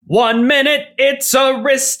1 minute, it's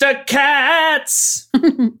Aristocats.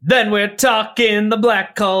 Then we're talking the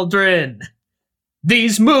Black Cauldron.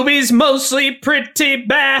 These movies mostly pretty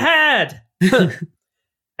bad.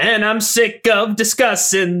 And I'm sick of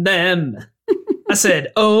discussing them. I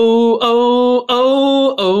said, oh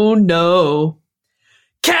no.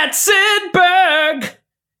 Katzenberg,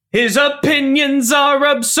 his opinions are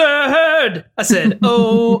absurd. I said,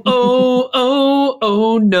 oh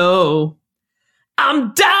no.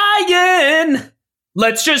 I'm dying.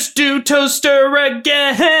 Let's just do Toaster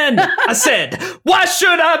again. I said, why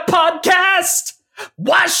should I podcast?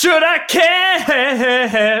 Why should I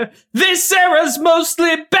care? This era's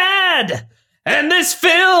mostly bad. And this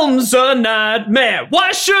film's a nightmare.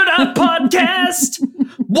 Why should I podcast?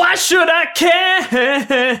 Why should I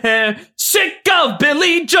care? Sick of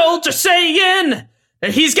Billy Joel just saying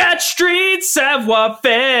that he's got street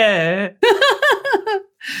savoir-faire.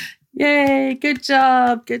 Yay, good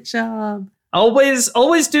job, good job. Always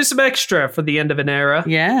do some extra for the end of an era.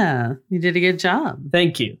 Yeah, you did a good job.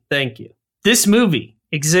 Thank you. This movie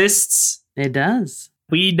exists. It does.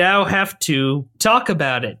 We now have to talk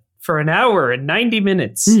about it for an hour and 90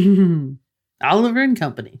 minutes. Oliver and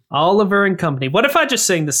Company. Oliver and Company. What if I just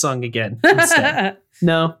sang the song again instead?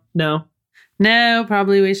 No. No,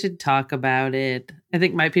 probably we should talk about it. I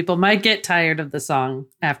think my people might get tired of the song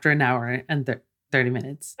after an hour and 30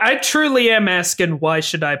 minutes. I truly am asking why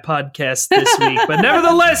should I podcast this week, but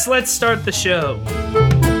nevertheless, let's start the show.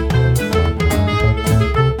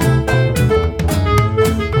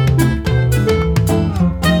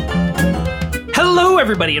 Hello,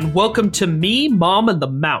 everybody, and welcome to Me, Mom, and the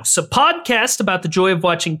Mouse, a podcast about the joy of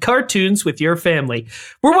watching cartoons with your family.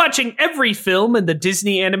 We're watching every film in the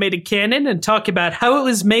Disney animated canon and talk about how it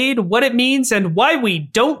was made, what it means, and why we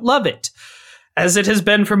don't love it, as it has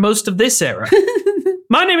been for most of this era.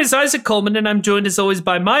 My name is Isaac Coleman, and I'm joined as always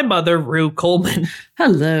by my mother, Rue Coleman.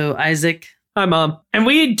 Hello, Isaac. Hi, Mom. And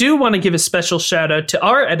we do want to give a special shout out to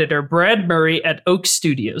our editor, Brad Murray at Oak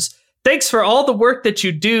Studios. Thanks for all the work that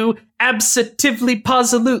you do, absolutely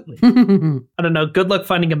positively. I don't know, good luck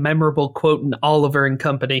finding a memorable quote in Oliver and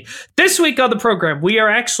Company. This week on the program, we are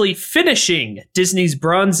actually finishing Disney's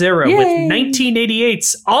Bronze Era with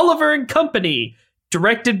 1988's Oliver and Company,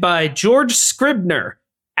 directed by George Scribner.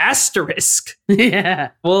 Asterisk.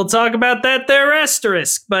 Yeah. We'll talk about that there,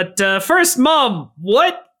 asterisk. But first, Mom,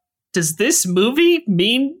 what does this movie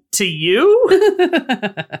mean to you?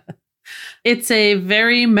 It's a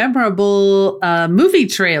very memorable movie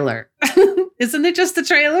trailer. Isn't it just a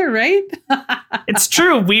trailer, right? It's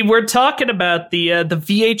true. We were talking about the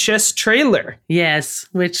VHS trailer. Yes,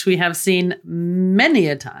 which we have seen many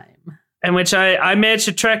a time. And which I managed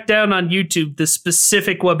to track down on YouTube, the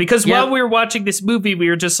specific one. Because while we were watching this movie, we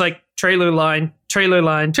were just like, trailer line.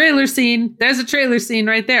 Trailer scene. There's a trailer scene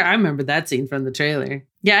right there. I remember that scene from the trailer.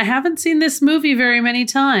 Yeah, I haven't seen this movie very many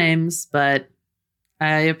times, but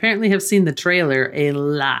I apparently have seen the trailer a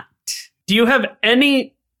lot. Do you have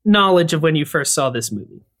any knowledge of when you first saw this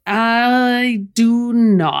movie? I do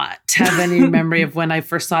not have any memory of when I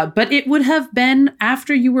first saw it, but it would have been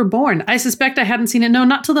after you were born. I suspect I hadn't seen it. No,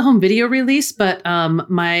 not till the home video release, but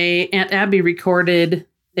my Aunt Abby recorded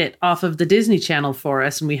it off of the Disney Channel for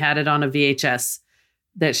us, and we had it on a VHS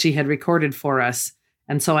that she had recorded for us.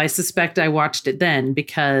 And so I suspect I watched it then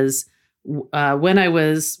because when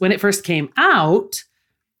it first came out,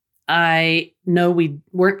 I know we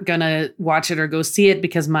weren't going to watch it or go see it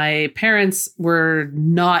because my parents were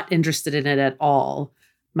not interested in it at all.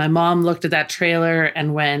 My mom looked at that trailer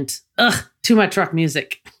and went, ugh, too much rock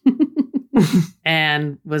music.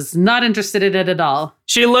 And was not interested in it at all.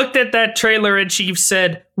 She looked at that trailer and she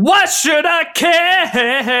said, "Why should I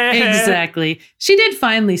care?" Exactly. She did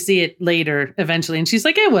finally see it later, eventually, and she's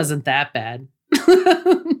like, it wasn't that bad.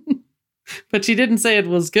 But she didn't say it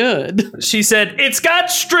was good. She said, "It's got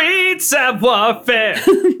street savoir-faire."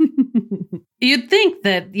 You'd think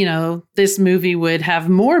that, this movie would have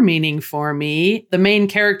more meaning for me. The main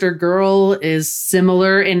character girl is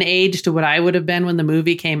similar in age to what I would have been when the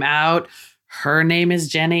movie came out. Her name is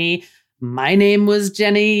Jenny. My name was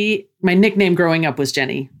Jenny. My nickname growing up was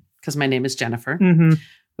Jenny because my name is Jennifer,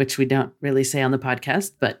 which we don't really say on the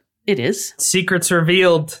podcast, but it is. Secrets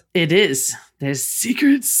revealed. It is. There's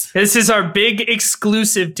secrets. This is our big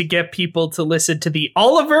exclusive to get people to listen to the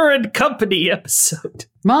Oliver and Company episode.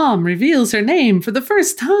 Mom reveals her name for the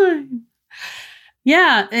first time.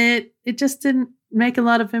 Yeah, it just didn't make a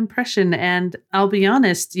lot of impression. And I'll be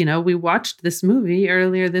honest, we watched this movie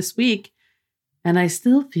earlier this week, and I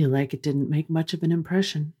still feel like it didn't make much of an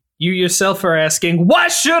impression. You yourself are asking, why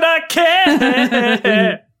should I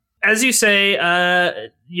care? as you say,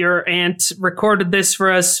 your aunt recorded this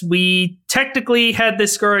for us. We technically had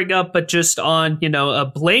this growing up, but just on, a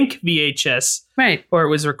blank VHS. Right. Or it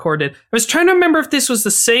was recorded. I was trying to remember if this was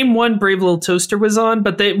the same one Brave Little Toaster was on,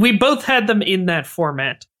 but we both had them in that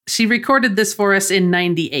format. She recorded this for us in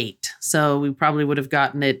 98, so we probably would have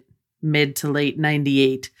gotten it mid to late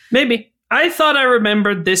 98. Maybe. I thought I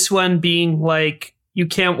remembered this one being like, you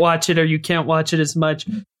can't watch it or you can't watch it as much.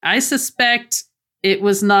 I suspect it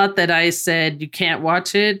was not that I said you can't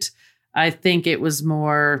watch it. I think it was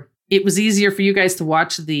easier for you guys to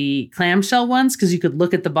watch the clamshell ones because you could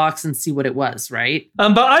look at the box and see what it was, right?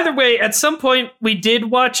 But either way, at some point we did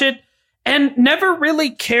watch it and never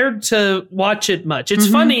really cared to watch it much. It's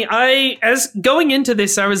funny. As going into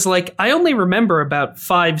this, I was like, I only remember about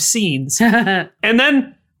 5 scenes. And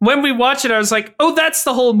then when we watched it, I was like, oh, that's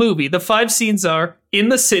the whole movie. The 5 scenes are in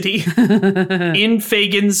the city, in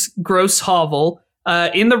Fagin's gross hovel,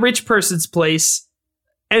 in the rich person's place,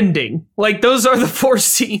 ending. Like, those are the 4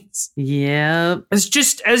 scenes. Yeah. It's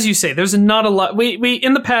just, as you say, there's not a lot. We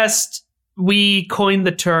in the past, we coined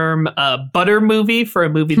the term butter movie for a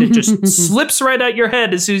movie that just slips right out your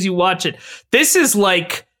head as soon as you watch it. This is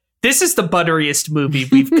the butteriest movie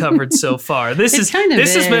we've covered so far. This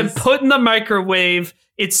has been put in the microwave.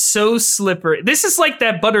 It's so slippery. This is like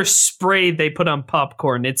that butter spray they put on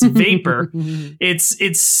popcorn. It's vapor.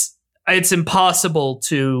 It's impossible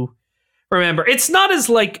to remember. It's not as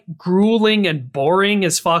like grueling and boring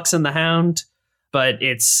as Fox and the Hound, but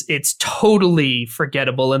it's totally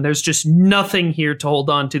forgettable. And there's just nothing here to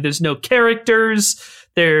hold on to. There's no characters.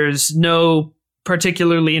 There's no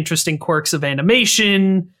particularly interesting quirks of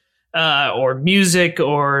animation or music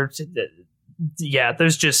or... Yeah,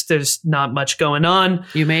 there's not much going on.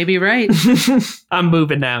 You may be right. I'm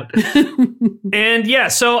moving out. And yeah,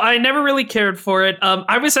 so I never really cared for it.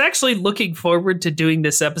 I was actually looking forward to doing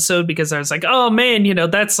this episode because I was like, oh man,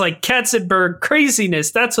 that's like Katzenberg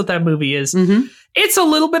craziness. That's what that movie is. Mm-hmm. It's a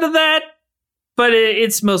little bit of that, but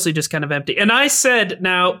it's mostly just kind of empty. And I said,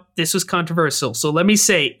 now, this was controversial. So let me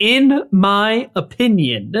say, in my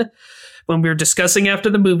opinion... When we were discussing after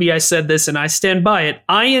the movie, I said this and I stand by it.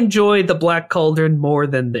 I enjoy The Black Cauldron more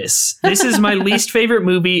than this. This is my least favorite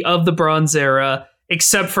movie of the Bronze Era,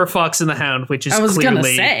 except for Fox and the Hound, which is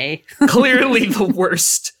clearly the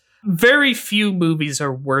worst. Very few movies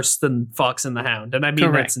are worse than Fox and the Hound, and I mean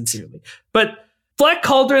that sincerely. But Black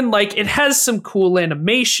Cauldron, like, it has some cool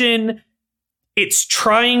animation. It's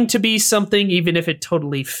trying to be something, even if it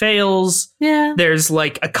totally fails. Yeah. There's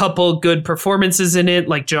like a couple good performances in it,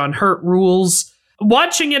 like John Hurt rules.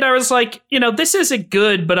 Watching it, I was like, this isn't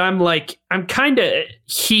good, but I'm kind of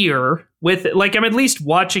here with it. Like, I'm at least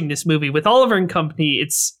watching this movie with Oliver and company.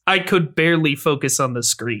 I could barely focus on the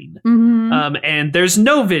screen. Mm-hmm. And there's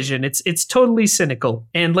no vision. It's totally cynical.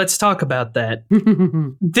 And let's talk about that.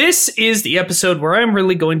 This is the episode where I'm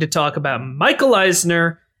really going to talk about Michael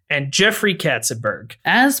Eisner and Jeffrey Katzenberg.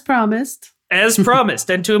 As promised.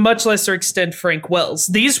 And to a much lesser extent, Frank Wells.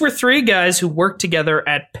 These were 3 guys who worked together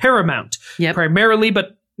at Paramount, primarily,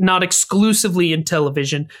 but not exclusively in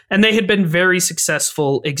television, and they had been very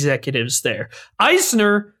successful executives there.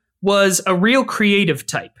 Eisner was a real creative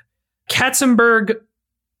type. Katzenberg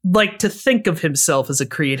liked to think of himself as a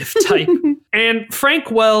creative type. And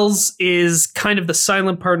Frank Wells is kind of the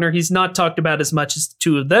silent partner. He's not talked about as much as the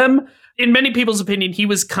 2 of them. In many people's opinion, he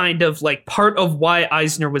was kind of like part of why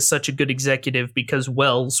Eisner was such a good executive, because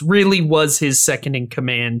Wells really was his second in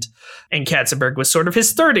command and Katzenberg was sort of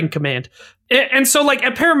his third in command. And so like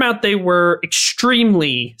at Paramount, they were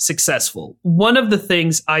extremely successful. One of the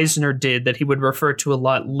things Eisner did that he would refer to a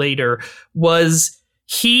lot later was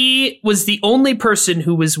he was the only person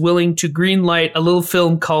who was willing to greenlight a little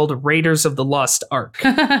film called Raiders of the Lost Ark.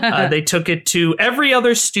 They took it to every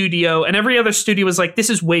other studio, and every other studio was like, this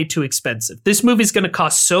is way too expensive. This movie's going to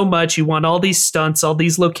cost so much. You want all these stunts, all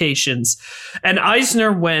these locations. And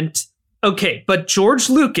Eisner went, okay, but George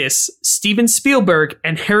Lucas, Steven Spielberg,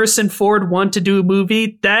 and Harrison Ford want to do a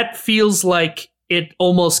movie? That feels like it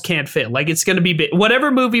almost can't fail. Like, it's going to be big.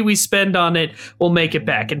 Whatever movie we spend on it, we'll make it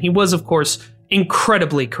back. And he was, of course,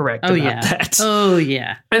 incredibly correct about that. Oh,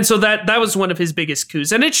 yeah. And so that was one of his biggest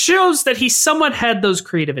coups. And it shows that he somewhat had those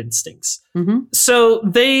creative instincts. Mm-hmm. So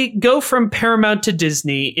they go from Paramount to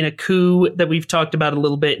Disney in a coup that we've talked about a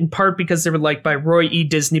little bit, in part because they were liked by Roy E.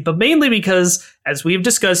 Disney, but mainly because, as we've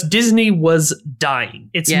discussed, Disney was dying.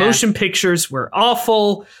 Its motion pictures were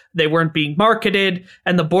awful. They weren't being marketed.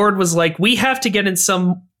 And the board was like, we have to get in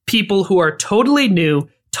some people who are totally new,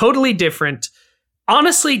 totally different,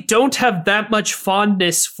 honestly don't have that much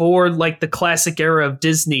fondness for like the classic era of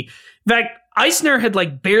Disney. In fact, Eisner had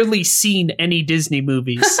like barely seen any Disney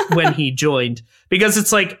movies when he joined, because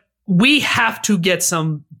it's like, we have to get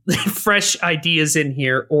some fresh ideas in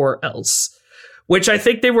here or else, which I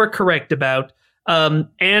think they were correct about.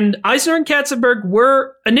 And Eisner and Katzenberg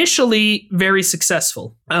were initially very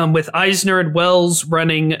successful, with Eisner and Wells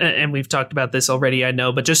running, and we've talked about this already, I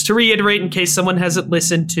know, but just to reiterate in case someone hasn't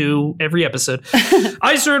listened to every episode,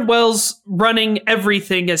 Eisner and Wells running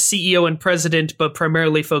everything as CEO and president, but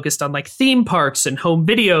primarily focused on like theme parks and home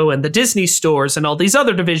video and the Disney stores and all these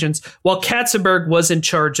other divisions, while Katzenberg was in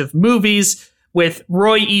charge of movies, with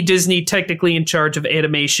Roy E. Disney technically in charge of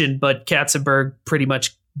animation, but Katzenberg pretty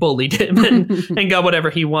much bullied him and got whatever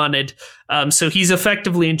he wanted. So he's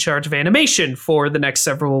effectively in charge of animation for the next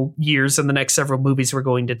several years and the next several movies we're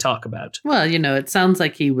going to talk about. Well, you know, it sounds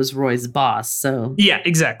like he was Roy's boss, so... Yeah,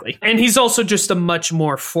 exactly. And he's also just a much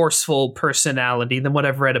more forceful personality than what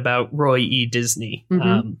I've read about Roy E. Disney.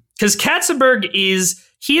 Because Katzenberg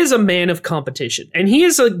he is a man of competition, and he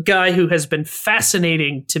is a guy who has been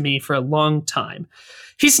fascinating to me for a long time.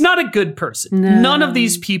 He's not a good person. No. None of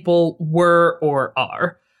these people were or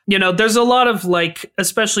are. You know, there's a lot of like,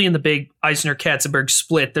 especially in the big Eisner-Katzenberg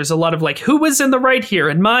split, there's a lot of like, who was in the right here?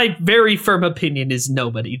 And my very firm opinion is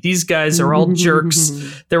nobody. These guys are all jerks.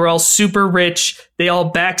 They're all super rich. They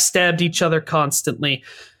all backstabbed each other constantly.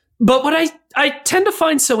 But what I tend to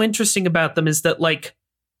find so interesting about them is that like,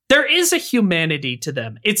 there is a humanity to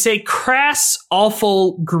them. It's a crass,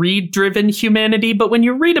 awful, greed-driven humanity. But when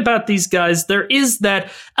you read about these guys, there is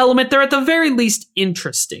that element. They're at the very least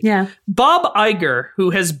interesting. Yeah. Bob Iger, who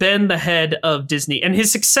has been the head of Disney, and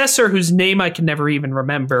his successor, whose name I can never even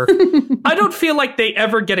remember, I don't feel like they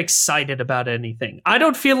ever get excited about anything. I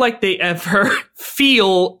don't feel like they ever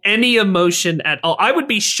feel any emotion at all. I would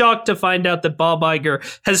be shocked to find out that Bob Iger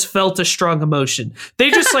has felt a strong emotion.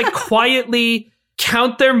 They just like quietly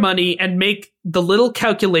count their money and make the little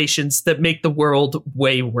calculations that make the world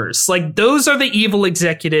way worse. Like, those are the evil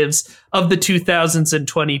executives of the 2000s and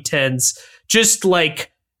 2010s, just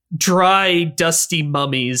like dry, dusty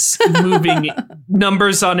mummies moving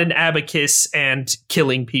numbers on an abacus and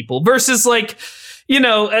killing people, versus like, you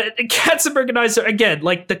know, Katzenberg and Eisner, again,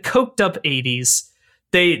 like the coked up 80s.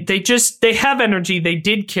 They have energy. They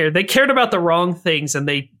did care. They cared about the wrong things, and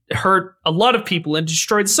they hurt a lot of people and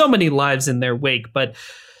destroyed so many lives in their wake. But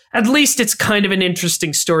at least it's kind of an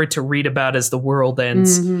interesting story to read about as the world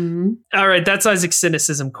ends. All right, that's Isaac's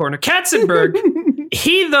cynicism corner. Katzenberg,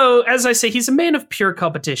 he, though, as I say, he's a man of pure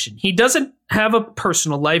competition. He doesn't have a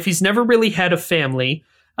personal life. He's never really had a family,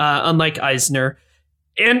 unlike Eisner.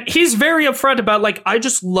 And he's very upfront about, like, I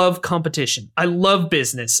just love competition. I love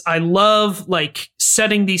business. I love, like,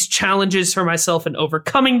 setting these challenges for myself and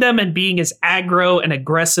overcoming them and being as aggro and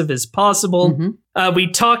aggressive as possible.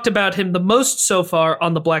 We talked about him the most so far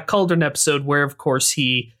on the Black Cauldron episode, where, of course,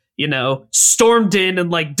 he, you know, stormed in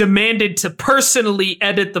and, like, demanded to personally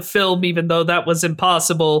edit the film, even though that was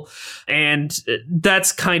impossible. And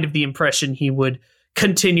that's kind of the impression he would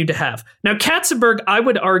continue to have. Now, Katzenberg, I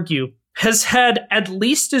would argue, has had at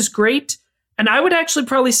least as great, and I would actually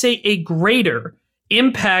probably say a greater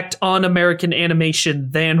impact on American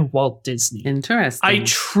animation than Walt Disney. Interesting. I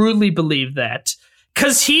truly believe that,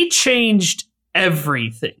 because he changed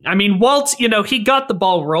everything. I mean, Walt, you know, he got the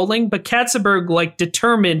ball rolling, but Katzenberg, like,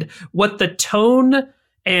 determined what the tone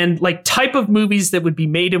and, like, type of movies that would be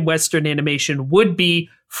made in Western animation would be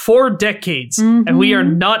for decades, and we are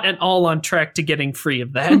not at all on track to getting free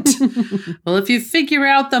of that. Well, if you figure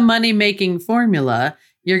out the money-making formula,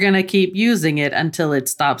 you're going to keep using it until it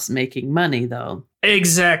stops making money, though.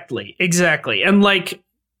 Exactly. And, like,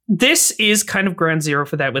 this is kind of ground zero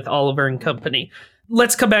for that with Oliver and Company.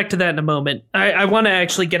 Let's come back to that in a moment. I want to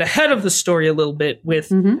actually get ahead of the story a little bit with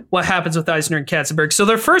what happens with Eisner and Katzenberg. So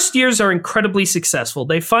their first years are incredibly successful.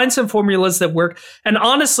 They find some formulas that work, and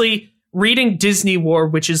honestly, reading Disney War,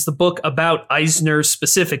 which is the book about Eisner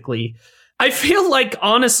specifically, I feel like,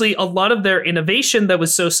 honestly, a lot of their innovation that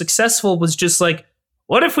was so successful was just like,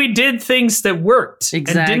 what if we did things that worked and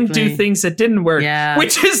didn't do things that didn't work? Yeah.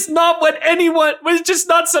 Which is not what anyone, was just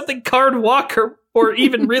not something Card Walker or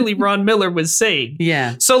even really Ron Miller was saying.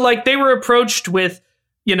 Yeah. So, like, they were approached with,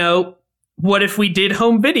 you know, what if we did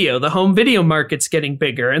home video? The home video market's getting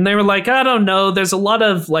bigger. And they were like, I don't know. There's a lot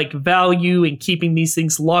of, like, value in keeping these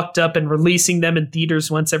things locked up and releasing them in theaters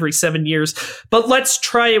once every 7 years. But let's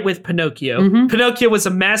try it with Pinocchio. Pinocchio was a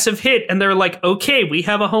massive hit. And they're like, okay, we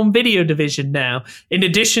have a home video division now. In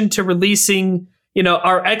addition to releasing,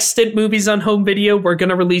 our extant movies on home video, we're going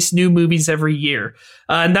to release new movies every year.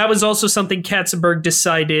 And that was also something Katzenberg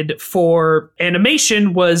decided for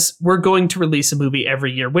animation was we're going to release a movie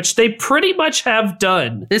every year, which they pretty much have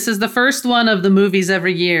done. This is the first one of the movies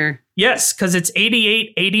every year. Yes, because it's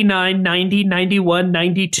 88, 89, 90, 91,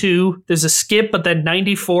 92. There's a skip, but then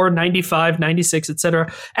 94, 95, 96,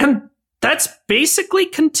 etc. And that's basically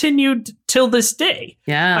continued till this day.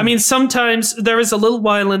 Yeah. I mean, sometimes there was a little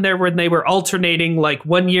while in there when they were alternating, like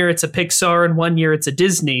 1 year it's a Pixar and 1 year it's a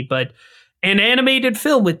Disney, but an animated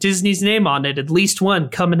film with Disney's name on it, at least one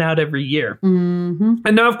coming out every year. Mm-hmm.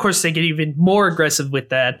 And now, of course, they get even more aggressive with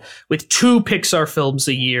that, with 2 Pixar films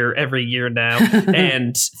a year every year now,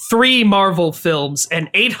 and 3 Marvel films and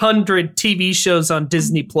 800 TV shows on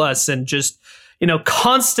Disney Plus, and just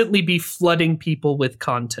constantly be flooding people with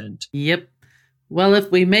content. Yep. Well, if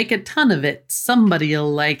we make a ton of it,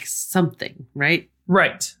 somebody'll like something, right?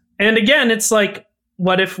 Right. And again, it's like,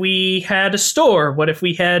 what if we had a store? What if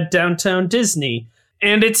we had Downtown Disney?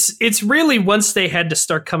 And it's really once they had to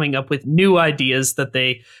start coming up with new ideas that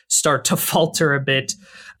they start to falter a bit.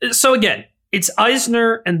 So again, it's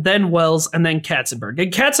Eisner and then Wells and then Katzenberg.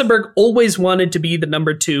 And Katzenberg always wanted to be the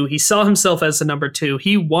number 2. He saw himself as the number 2.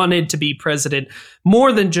 He wanted to be president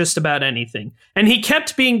more than just about anything. And he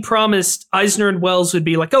kept being promised Eisner and Wells would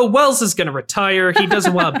be like, oh, Wells is going to retire. He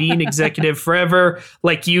doesn't want to be an executive forever.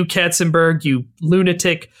 Like you, Katzenberg, you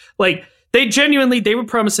lunatic. Like they would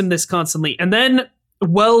promise him this constantly. And then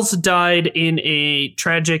Wells died in a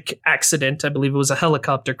tragic accident. I believe it was a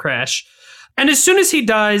helicopter crash. And as soon as he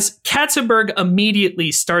dies, Katzenberg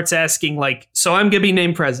immediately starts asking, like, so I'm going to be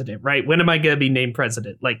named president, right? When am I going to be named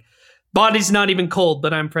president? Like, body's not even cold,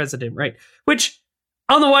 but I'm president, right? Which,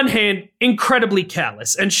 on the one hand, incredibly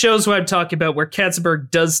callous and shows what I'm talking about, where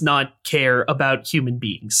Katzenberg does not care about human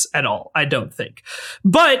beings at all, I don't think.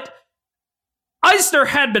 But Eisner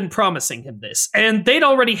had been promising him this, and they'd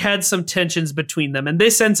already had some tensions between them, and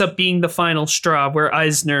this ends up being the final straw where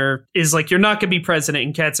Eisner is like, you're not going to be president,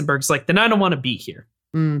 and Katzenberg's like, then I don't want to be here.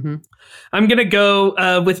 Mm-hmm. I'm going to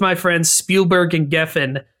go with my friends Spielberg and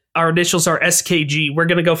Geffen. Our initials are SKG. We're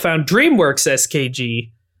going to go found DreamWorks SKG,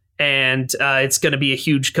 and it's going to be a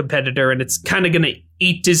huge competitor, and it's kind of going to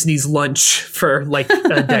eat Disney's lunch for like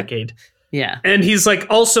a decade. Yeah. And he's like,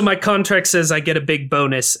 also, my contract says I get a big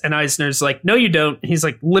bonus. And Eisner's like, no, you don't. He's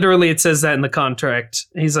like, literally, it says that in the contract.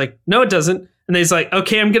 And he's like, no, it doesn't. And he's like,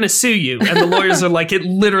 okay, I'm going to sue you. And the lawyers are like, it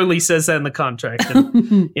literally says that in the contract.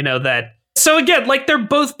 And, that. So again, like they're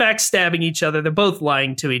both backstabbing each other. They're both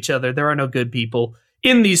lying to each other. There are no good people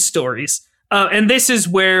in these stories. And this is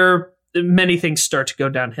where many things start to go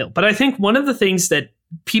downhill. But I think one of the things that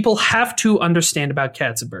people have to understand about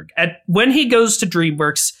Katzenberg, when he goes to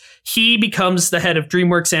DreamWorks, he becomes the head of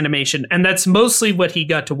DreamWorks Animation, and that's mostly what he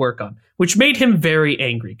got to work on, which made him very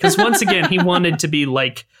angry. Because once again, he wanted to be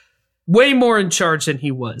like way more in charge than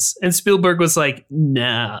he was. And Spielberg was like,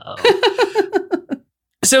 no.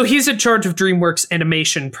 So he's in charge of DreamWorks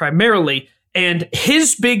Animation primarily, and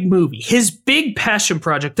his big movie, his big passion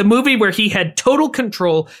project, the movie where he had total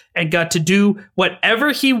control and got to do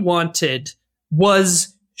whatever he wanted,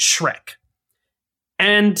 was Shrek.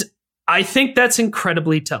 And I think that's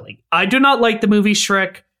incredibly telling. I do not like the movie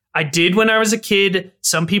Shrek. I did when I was a kid.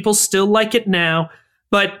 Some people still like it now.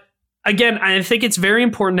 But again, I think it's very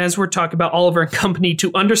important as we're talking about Oliver and Company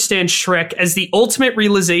to understand Shrek as the ultimate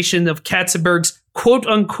realization of Katzenberg's quote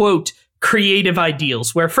unquote creative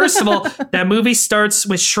ideals, where first of all, that movie starts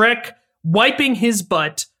with Shrek wiping his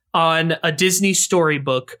butt on a Disney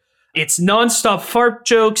storybook. It's nonstop fart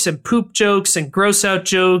jokes and poop jokes and gross out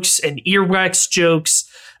jokes and earwax jokes.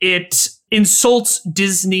 It insults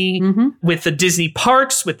Disney with the Disney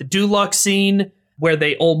parks, with the Duloc scene, where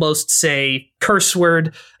they almost say curse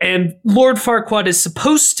word. And Lord Farquaad is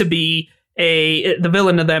supposed to be the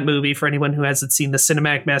villain of that movie, for anyone who hasn't seen the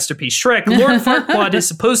cinematic masterpiece Shrek. Lord Farquaad is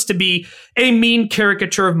supposed to be a mean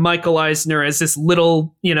caricature of Michael Eisner as this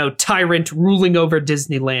little, tyrant ruling over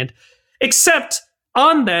Disneyland. Except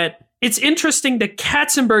on that, it's interesting that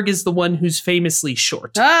Katzenberg is the one who's famously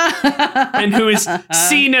short and who is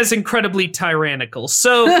seen as incredibly tyrannical.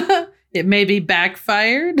 So it may be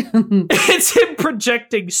backfired. It's him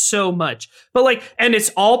projecting so much. But and it's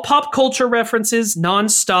all pop culture references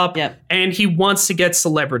nonstop. Yep. And he wants to get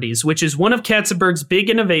celebrities, which is one of Katzenberg's big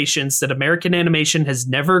innovations that American animation has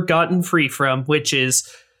never gotten free from, which is,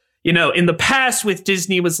 in the past with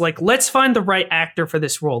Disney was like, let's find the right actor for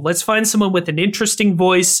this role. Let's find someone with an interesting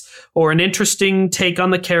voice or an interesting take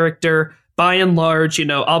on the character. By and large,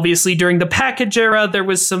 obviously during the package era, there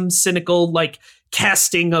was some cynical,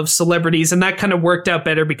 casting of celebrities, and that kind of worked out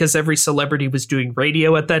better because every celebrity was doing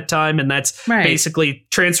radio at that time, and that's basically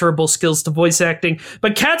transferable skills to voice acting.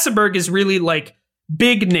 But Katzenberg is really like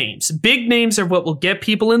big names. Big names are what will get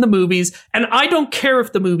people in the movies, and I don't care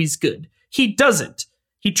if the movie's good. He doesn't.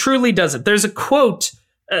 He truly doesn't. There's a quote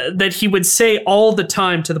that he would say all the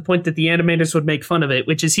time, to the point that the animators would make fun of it,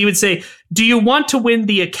 which is he would say, "Do you want to win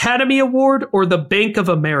the Academy Award or the Bank of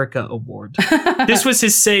America Award?" This was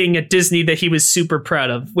his saying at Disney that he was super proud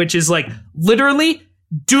of, which is like, literally,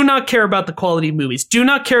 do not care about the quality of movies. Do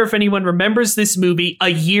not care if anyone remembers this movie a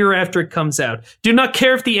year after it comes out. Do not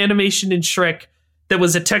care if the animation in Shrek that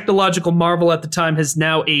was a technological marvel at the time has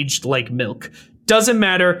now aged like milk. Doesn't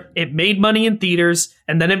matter. It made money in theaters,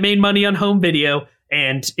 and then it made money on home video.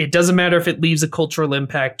 And it doesn't matter if it leaves a cultural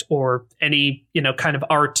impact or any, kind of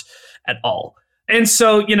art at all. And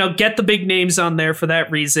so, get the big names on there for that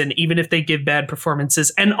reason, even if they give bad performances.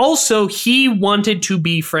 And also, he wanted to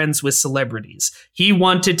be friends with celebrities. He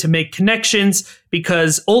wanted to make connections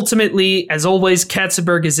because ultimately, as always,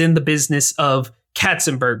 Katzenberg is in the business of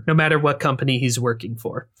Katzenberg, no matter what company he's working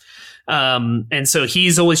for. And so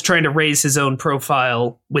he's always trying to raise his own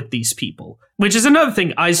profile with these people, which is another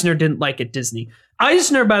thing Eisner didn't like at Disney.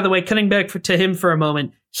 Eisner, by the way, cutting back to him for a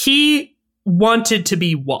moment, he wanted to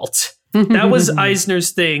be Walt. That was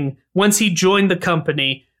Eisner's thing. Once he joined the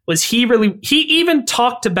company, he even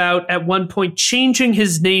talked about at one point changing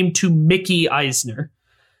his name to Mickey Eisner.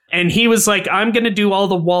 And he was like, I'm going to do all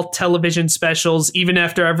the Walt television specials, even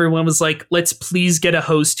after everyone was like, let's please get a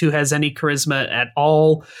host who has any charisma at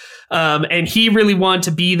all. And he really wanted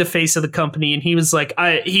to be the face of the company. And he was like,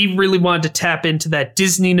 he really wanted to tap into that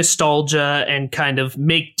Disney nostalgia and kind of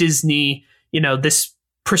make Disney, this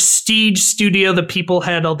prestige studio that people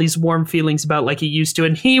had all these warm feelings about like he used to.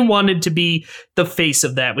 And he wanted to be the face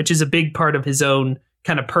of that, which is a big part of his own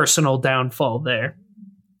kind of personal downfall there.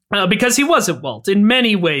 Because he wasn't Walt. In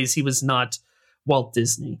many ways, he was not Walt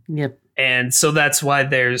Disney. Yep. And so that's why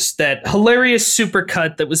there's that hilarious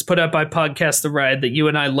supercut that was put out by Podcast The Ride that you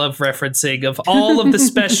and I love referencing of all of the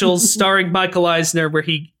specials starring Michael Eisner, where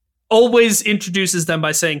he always introduces them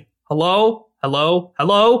by saying, hello, hello,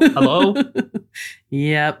 hello, hello.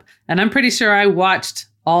 Yep. And I'm pretty sure I watched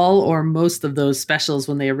all or most of those specials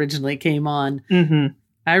when they originally came on. Mm-hmm.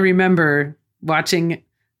 I remember watching...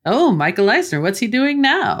 Oh, Michael Eisner, what's he doing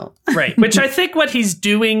now? Right, which I think what he's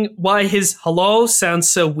doing, why his hello sounds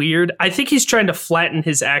so weird, I think he's trying to flatten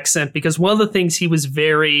his accent, because one of the things he was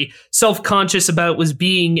very self-conscious about was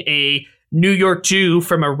being a New York Jew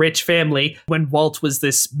from a rich family when Walt was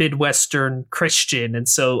this Midwestern Christian. And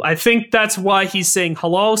so I think that's why he's saying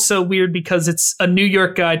hello so weird, because it's a New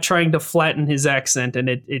York guy trying to flatten his accent, and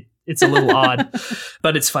it's a little odd,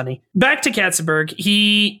 but it's funny. Back to Katzenberg.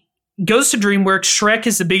 He goes to DreamWorks. Shrek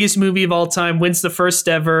is the biggest movie of all time, wins the first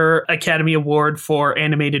ever Academy Award for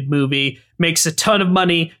animated movie, makes a ton of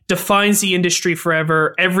money, defines the industry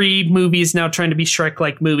forever. Every movie is now trying to be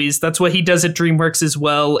Shrek-like movies. That's what he does at DreamWorks as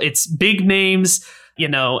well. It's big names,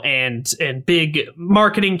 and big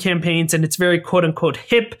marketing campaigns, and it's very quote unquote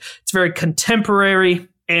hip. It's very contemporary,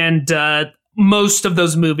 and most of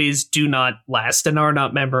those movies do not last and are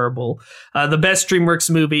not memorable. The best DreamWorks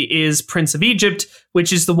movie is Prince of Egypt,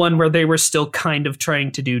 which is the one where they were still kind of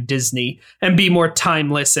trying to do Disney and be more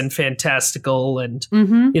timeless and fantastical and,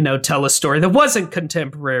 tell a story that wasn't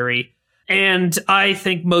contemporary. And I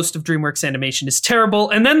think most of DreamWorks animation is terrible.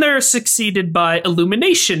 And then they're succeeded by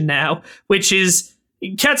Illumination now, which is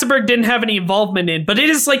Katzenberg didn't have any involvement in, but it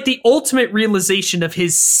is like the ultimate realization of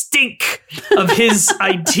his stink of his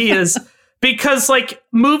ideas. Because,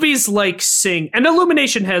 movies like Sing, and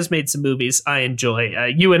Illumination has made some movies I enjoy.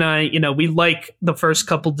 You and I, we like the first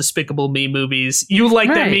couple Despicable Me movies. You like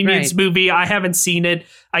that Minions movie. I haven't seen it.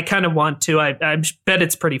 I kind of want to. I bet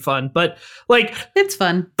it's pretty fun. But, it's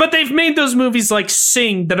fun. But they've made those movies like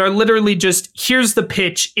Sing that are literally just, here's the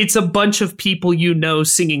pitch. It's a bunch of people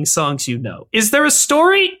singing songs you know. Is there a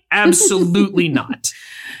story? Absolutely not.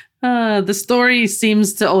 The story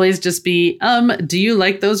seems to always just be, do you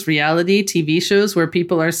like those reality TV shows where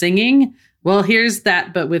people are singing? Well, here's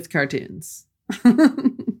that, but with cartoons.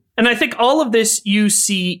 And I think all of this you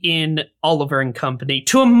see in Oliver and Company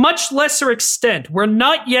to a much lesser extent. We're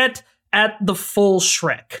not yet at the full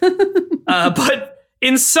Shrek. But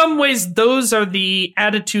in some ways, those are the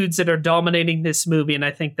attitudes that are dominating this movie. And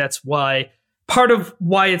I think that's part of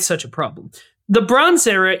why it's such a problem. The Bronze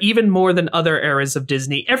Era, even more than other eras of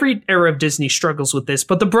Disney, every era of Disney struggles with this,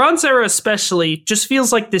 but the Bronze Era especially just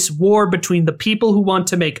feels like this war between the people who want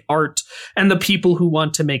to make art and the people who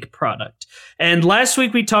want to make product. And last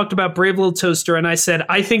week we talked about Brave Little Toaster, and I said,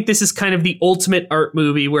 I think this is kind of the ultimate art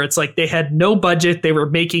movie where it's like they had no budget. They were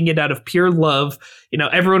making it out of pure love. You know,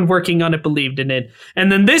 everyone working on it believed in it.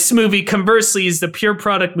 And then this movie, conversely, is the pure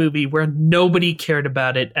product movie where nobody cared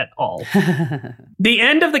about it at all. The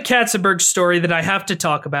end of the Katzenberg story that I have to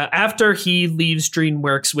talk about after he leaves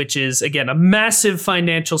DreamWorks, which is, again, a massive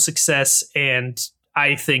financial success and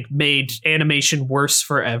I think made animation worse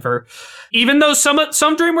forever. Even though some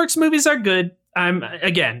DreamWorks movies are good,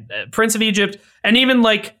 Prince of Egypt, and even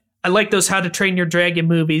I like those How to Train Your Dragon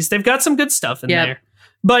movies. They've got some good stuff in there.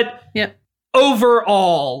 But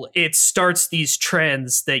overall, it starts these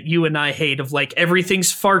trends that you and I hate of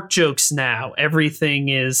everything's fart jokes now. Everything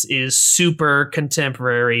is super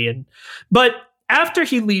contemporary. But after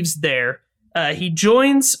he leaves there, he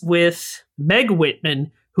joins with Meg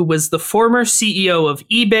Whitman, who was the former CEO of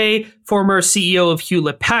eBay, former CEO of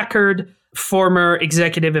Hewlett-Packard, former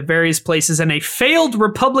executive at various places, and a failed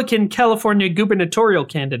Republican California gubernatorial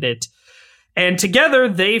candidate. And together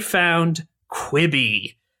they found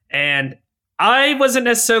Quibi. And I wasn't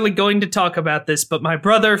necessarily going to talk about this, but my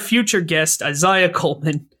brother, future guest Isaiah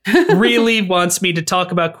Coleman, really wants me to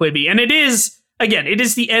talk about Quibi. And it is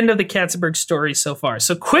the end of the Katzenberg story so far.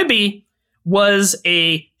 So Quibi was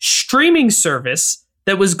a streaming service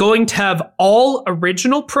that was going to have all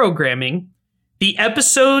original programming. The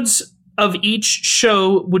episodes of each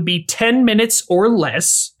show would be 10 minutes or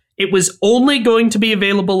less. It was only going to be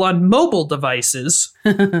available on mobile devices.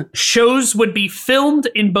 Shows would be filmed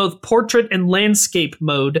in both portrait and landscape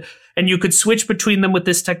mode, and you could switch between them with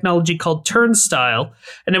this technology called Turnstile,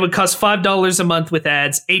 and it would cost $5 a month with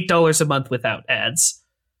ads, $8 a month without ads.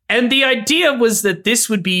 And the idea was that this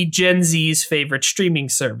would be Gen Z's favorite streaming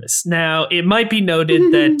service. Now, it might be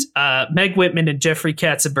noted that Meg Whitman and Jeffrey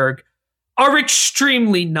Katzenberg are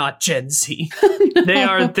extremely not Gen Z. No. They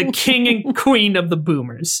are the king and queen of the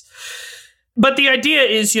boomers. But the idea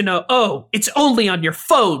is, it's only on your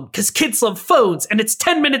phone because kids love phones, and it's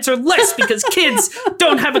 10 minutes or less because kids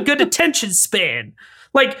don't have a good attention span.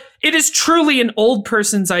 It is truly an old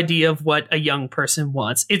person's idea of what a young person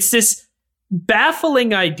wants. It's this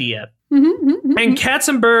baffling idea. And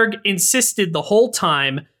Katzenberg insisted the whole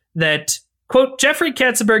time that, quote, Jeffrey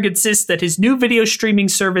Katzenberg insists that his new video streaming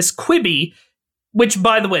service, Quibi, which,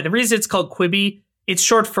 by the way, the reason it's called Quibi, it's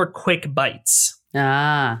short for Quick Bites.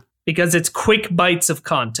 Because it's quick bites of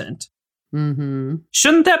content.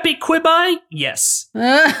 Shouldn't that be Quibi? Yes.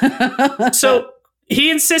 So he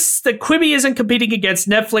insists that Quibi isn't competing against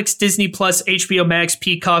Netflix, Disney Plus, HBO Max,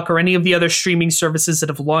 Peacock, or any of the other streaming services that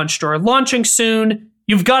have launched or are launching soon.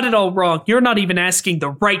 You've got it all wrong. You're not even asking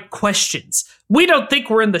the right questions. We don't think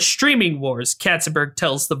we're in the streaming wars, Katzenberg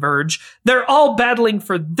tells The Verge. They're all battling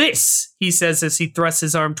for this, he says as he thrusts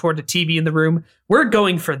his arm toward a TV in the room. We're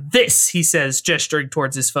going for this, he says, gesturing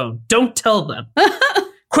towards his phone. Don't tell them.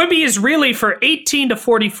 Quibi is really for 18 to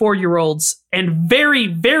 44-year-olds and very,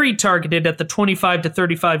 very targeted at the 25 to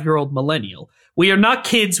 35-year-old millennial. We are not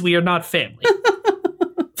kids. We are not family.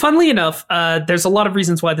 Funnily enough, there's a lot of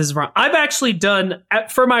reasons why this is wrong. I've actually done,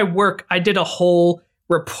 for my work, I did a whole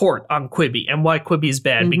report on Quibi and why Quibi is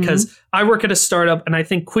bad because I work at a startup and I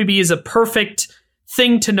think Quibi is a perfect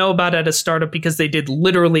thing to know about at a startup because they did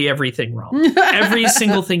literally everything wrong. Every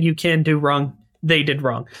single thing you can do wrong, they did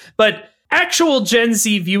wrong. But actual Gen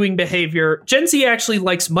Z viewing behavior, Gen Z actually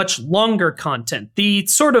likes much longer content. The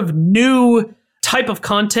sort of new type of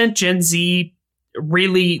content Gen Z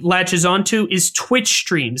really latches onto is Twitch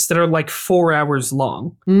streams that are 4 hours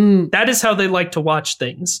long. That is how they like to watch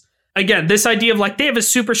things. Again, this idea of they have a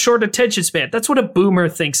super short attention span. That's what a boomer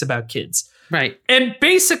thinks about kids. Right. And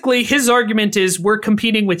basically his argument is we're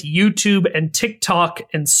competing with YouTube and TikTok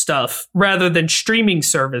and stuff rather than streaming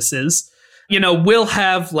services. We'll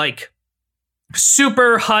have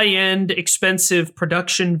super high-end, expensive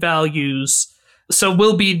production values. So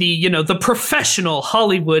we'll be the professional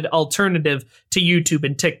Hollywood alternative to YouTube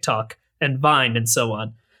and TikTok and Vine and so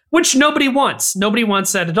on, which nobody wants. Nobody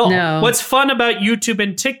wants that at all. No. What's fun about YouTube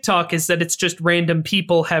and TikTok is that it's just random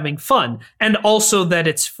people having fun and also that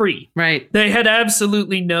it's free. Right. They had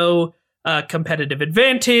absolutely no competitive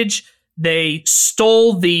advantage. They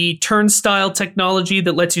stole the Turnstile technology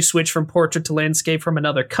that lets you switch from portrait to landscape from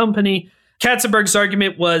another company. Katzenberg's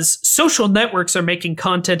argument was social networks are making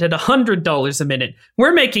content at $100 a minute.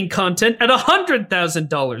 We're making content at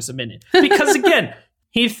 $100,000 a minute. Because again,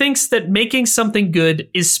 he thinks that making something good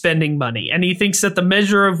is spending money. And he thinks that the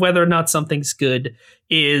measure of whether or not something's good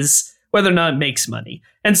is whether or not it makes money.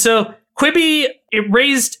 And so Quibi, it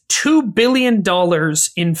raised $2 billion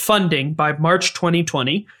in funding by March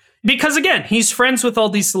 2020. Because again, he's friends with all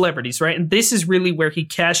these celebrities, right? And this is really where he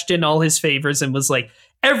cashed in all his favors and was like,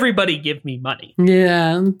 everybody give me money.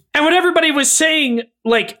 Yeah. And what everybody was saying,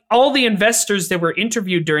 like all the investors that were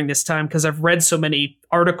interviewed during this time, because I've read so many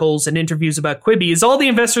articles and interviews about Quibi, is all the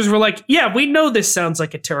investors were like, yeah, we know this sounds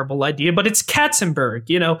like a terrible idea, but it's Katzenberg.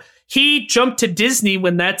 You know, he jumped to Disney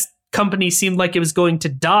when that company seemed like it was going to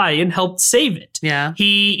die and helped save it. Yeah.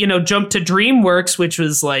 He, jumped to DreamWorks, which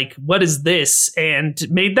was like, what is this? And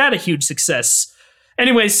made that a huge success.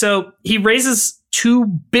 Anyway, so he raises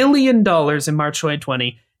 $2 billion in March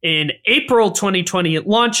 2020. In April 2020, it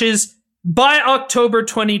launches. By October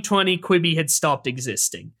 2020, Quibi had stopped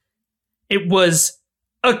existing. It was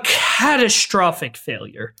a catastrophic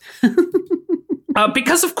failure.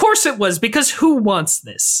 Because of course it was, because who wants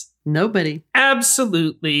this? Nobody.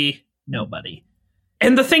 Absolutely nobody.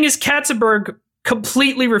 And the thing is, Katzenberg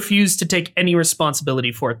completely refused to take any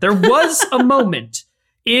responsibility for it. There was a moment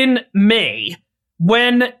in May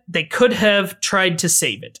when they could have tried to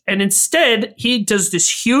save it. And instead, he does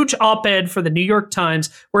this huge op-ed for the New York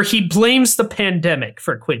Times where he blames the pandemic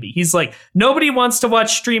for Quibi. He's like, nobody wants to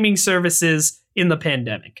watch streaming services in the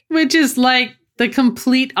pandemic. Which is like the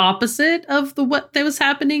complete opposite of what that was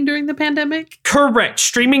happening during the pandemic? Correct.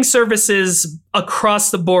 Streaming services across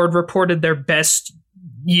the board reported their best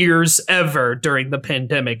years ever during the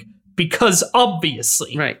pandemic because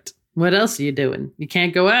obviously. Right. What else are you doing? You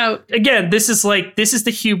can't go out. Again, this is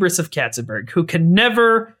the hubris of Katzenberg, who can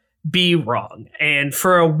never be wrong. And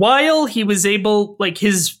for a while, he was able,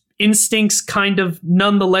 his instincts kind of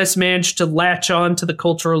nonetheless managed to latch on to the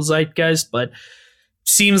cultural zeitgeist, but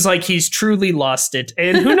seems like he's truly lost it.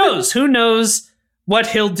 And who knows? Who knows what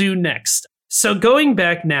he'll do next? So going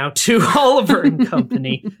back now to Oliver and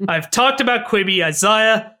Company, I've talked about Quibi.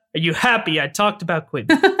 Isaiah, are you happy I talked about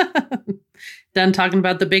Quibi? Done talking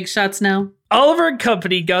about the big shots now? Oliver and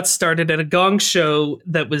Company got started at a Gong show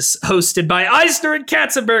that was hosted by Eisner and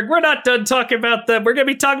Katzenberg. We're not done talking about them. We're going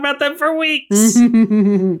to be talking about them for weeks.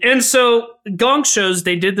 And so Gong shows,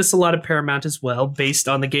 they did this a lot at Paramount as well, based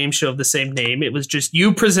on the game show of the same name. It was just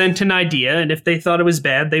you present an idea, and if they thought it was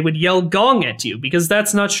bad, they would yell Gong at you, because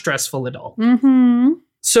that's not stressful at all. Mm-hmm.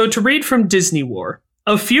 So to read from Disney War.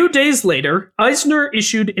 A few days later, Eisner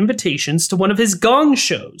issued invitations to one of his Gong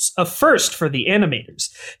shows, a first for the animators.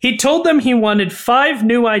 He told them he wanted 5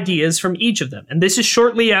 new ideas from each of them, and this is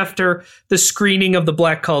shortly after the screening of The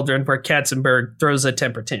Black Cauldron where Katzenberg throws a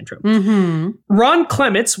temper tantrum. Mm-hmm. Ron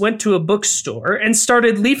Clements went to a bookstore and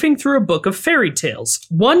started leafing through a book of fairy tales.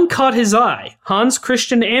 One caught his eye, Hans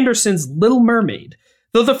Christian Andersen's Little Mermaid.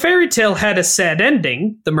 Though the fairy tale had a sad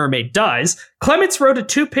ending, the mermaid dies, Clements wrote a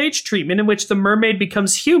 2-page treatment in which the mermaid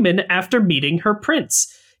becomes human after meeting her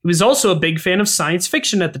prince. He was also a big fan of science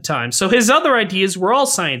fiction at the time, so his other ideas were all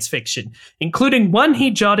science fiction, including one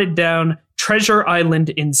he jotted down, Treasure Island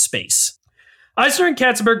in Space. Eisner and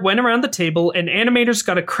Katzenberg went around the table, and animators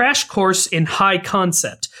got a crash course in high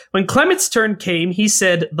concept. When Clements' turn came, he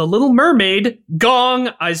said, "The Little Mermaid, Gong,"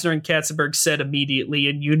 Eisner and Katzenberg said immediately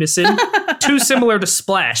in unison. Too similar to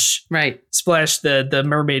Splash. Right. Splash, the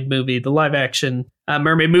mermaid movie, the live-action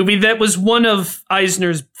mermaid movie that was one of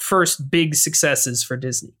Eisner's first big successes for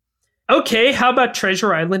Disney. Okay, how about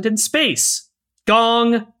Treasure Island in Space?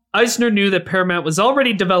 Gong. Eisner knew that Paramount was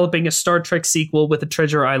already developing a Star Trek sequel with a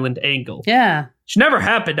Treasure Island angle. Yeah. Which never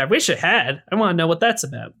happened. I wish it had. I want to know what that's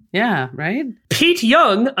about. Yeah, right? Pete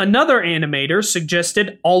Young, another animator,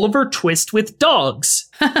 suggested Oliver Twist with dogs.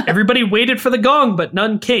 Everybody waited for the gong, but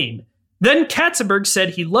none came. Then Katzenberg said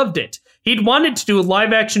he loved it. He'd wanted to do a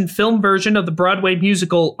live-action film version of the Broadway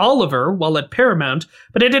musical Oliver while at Paramount,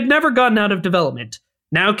 but it had never gotten out of development.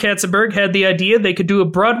 Now Katzenberg had the idea they could do a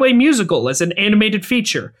Broadway musical as an animated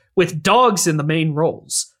feature, with dogs in the main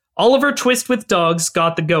roles. Oliver Twist with dogs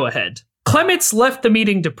got the go-ahead. Clements left the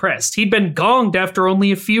meeting depressed. He'd been gonged after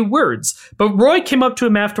only a few words, but Roy came up to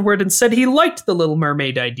him afterward and said he liked the Little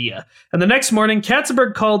Mermaid idea. And the next morning,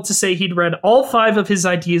 Katzenberg called to say he'd read all 5 of his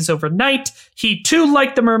ideas overnight. He too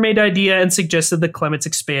liked the mermaid idea and suggested that Clements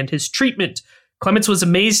expand his treatment. Clements was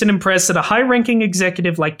amazed and impressed that a high-ranking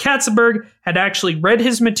executive like Katzenberg had actually read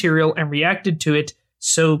his material and reacted to it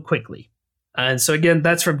so quickly. And so again,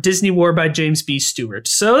 that's from Disney War by James B. Stewart.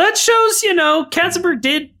 So that shows, Katzenberg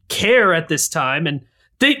did care at this time. And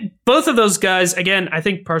both of those guys, again, I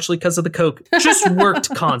think partially because of the coke, just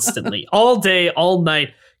worked constantly, all day, all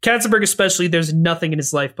night. Katzenberg especially, there's nothing in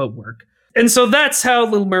his life but work. And so that's how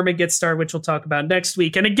Little Mermaid gets started, which we'll talk about next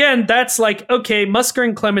week. And again, that's like, okay, Musker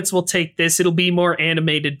and Clements will take this. It'll be more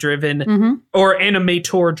animated driven, or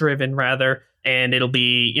animator driven, rather. and it'll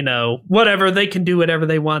be, whatever. They can do whatever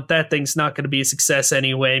they want. That thing's not going to be a success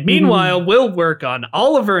anyway. Meanwhile, we'll work on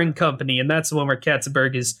Oliver and Company, and that's the one where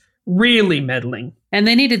Katzenberg is really meddling. And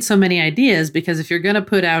they needed so many ideas because if you're going to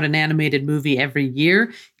put out an animated movie every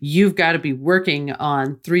year, you've got to be working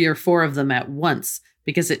on 3 or 4 of them at once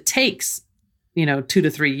because it takes, 2 to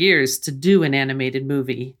 3 years to do an animated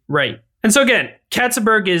movie. Right. And so again,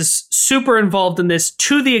 Katzenberg is super involved in this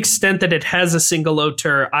to the extent that it has a single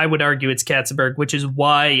auteur. I would argue it's Katzenberg, which is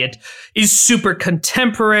why it is super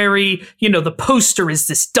contemporary. The poster is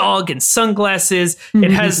this dog in sunglasses.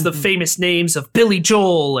 It has the famous names of Billy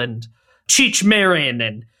Joel and Cheech Marin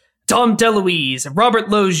and Dom DeLuise and Robert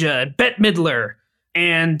Loggia and Bette Midler.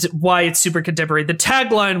 And why it's super contemporary. The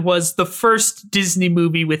tagline was the first Disney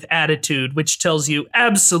movie with attitude, which tells you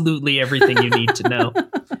absolutely everything you need to know.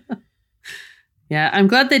 Yeah, I'm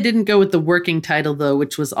glad they didn't go with the working title, though,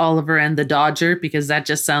 which was Oliver and the Dodger, because that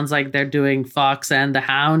just sounds like they're doing Fox and the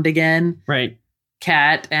Hound again. Right.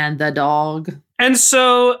 Cat and the Dog. And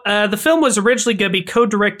so the film was originally going to be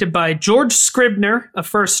co-directed by George Scribner, a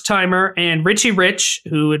first-timer, and Richie Rich,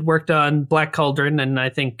 who had worked on Black Cauldron and I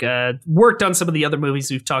think worked on some of the other movies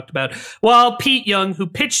we've talked about, while Pete Young, who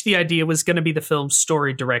pitched the idea, was going to be the film's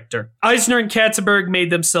story director. Eisner and Katzenberg made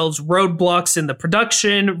themselves roadblocks in the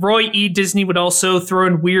production. Roy E. Disney would also throw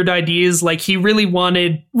in weird ideas, like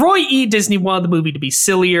Roy E. Disney wanted the movie to be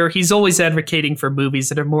sillier. He's always advocating for movies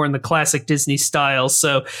that are more in the classic Disney style,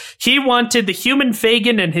 so he wanted the human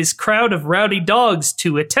Fagin and his crowd of rowdy dogs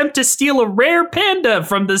to attempt to steal a rare panda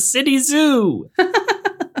from the city zoo.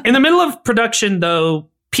 In the middle of production, though,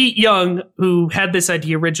 Pete Young, who had this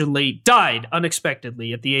idea originally, died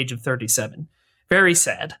unexpectedly at the age of 37. Very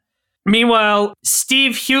sad. Meanwhile,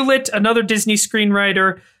 Steve Hewlett, another Disney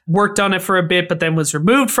screenwriter, worked on it for a bit, but then was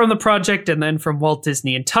removed from the project and then from Walt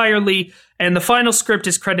Disney entirely. And the final script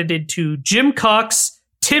is credited to Jim Cox,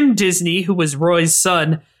 Tim Disney, who was Roy's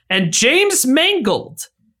son, and James Mangold.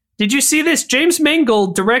 Did you see this? James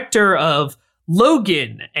Mangold, director of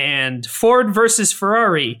Logan and Ford versus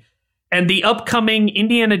Ferrari and the upcoming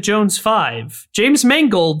Indiana Jones 5. James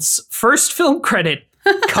Mangold's first film credit,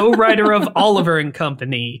 co-writer of Oliver and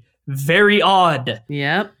Company. Very odd.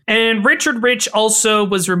 Yep. And Richard Rich also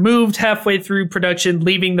was removed halfway through production,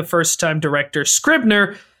 leaving the first-time director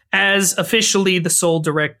Scribner as officially the sole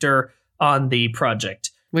director on the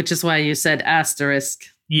project. Which is why you said asterisk.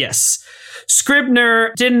 Yes.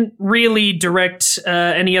 Scribner didn't really direct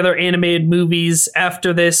any other animated movies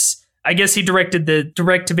after this. I guess he directed the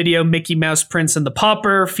direct-to-video Mickey Mouse, Prince and the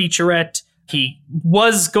Pauper featurette. He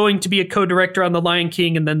was going to be a co-director on The Lion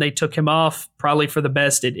King, and then they took him off, probably for the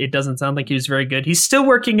best. It doesn't sound like he was very good. He's still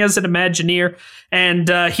working as an Imagineer, and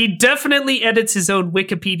he definitely edits his own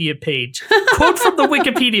Wikipedia page. Quote from the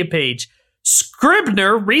Wikipedia page.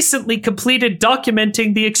 Scribner recently completed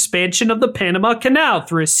documenting the expansion of the Panama Canal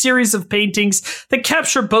through a series of paintings that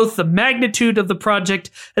capture both the magnitude of the project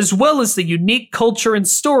as well as the unique culture and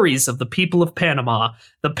stories of the people of Panama.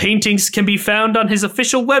 The paintings can be found on his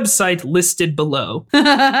official website listed below.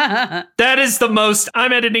 That is the most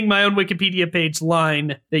I'm editing my own Wikipedia page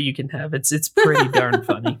line that you can have. It's pretty darn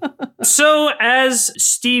funny. So as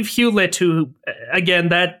Steve Hewlett, who, again,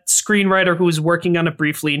 that screenwriter who was working on it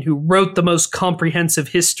briefly and who wrote the most comprehensive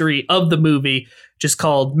history of the movie, just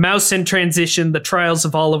called Mouse in Transition, The Trials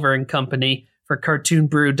of Oliver and Company for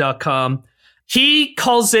cartoonbrew.com, he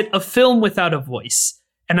calls it a film without a voice.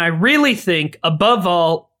 And I really think, above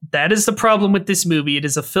all, that is the problem with this movie. It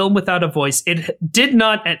is a film without a voice. It did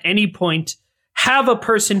not at any point have a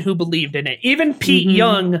person who believed in it. Even Pete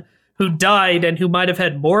Young, who died and who might have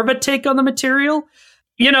had more of a take on the material,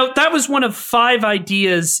 that was one of 5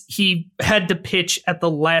 ideas he had to pitch at the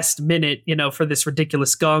last minute, for this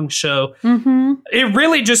ridiculous Gong show. It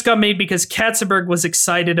really just got made because Katzenberg was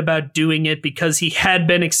excited about doing it because he had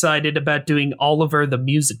been excited about doing Oliver the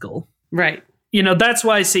musical. Right. That's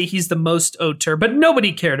why I say he's the most auteur, but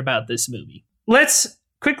nobody cared about this movie. Let's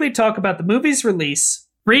quickly talk about the movie's release.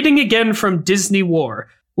 Reading again from Disney War.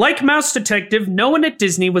 Like Mouse Detective, no one at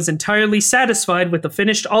Disney was entirely satisfied with the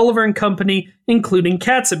finished Oliver and Company, including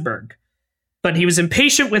Katzenberg. But he was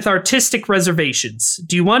impatient with artistic reservations.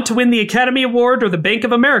 Do you want to win the Academy Award or the Bank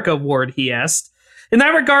of America Award, he asked. In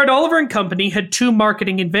that regard, Oliver and Company had 2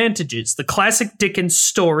 marketing advantages. The classic Dickens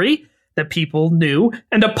story that people knew,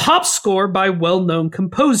 and a pop score by well-known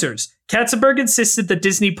composers. Katzenberg insisted that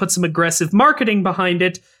Disney put some aggressive marketing behind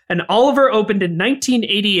it, and Oliver opened in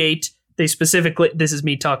 1988. They specifically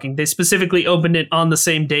opened it on the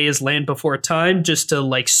same day as Land Before Time, just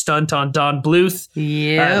to stunt on Don Bluth,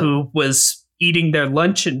 who was eating their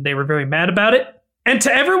lunch, and they were very mad about it. And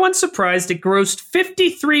to everyone's surprise, it grossed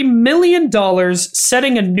 $53 million,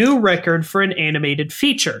 setting a new record for an animated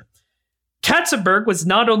feature. Katzenberg was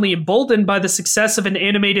not only emboldened by the success of an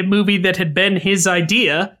animated movie that had been his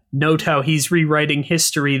idea, note how he's rewriting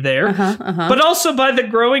history there, but also by the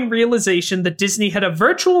growing realization that Disney had a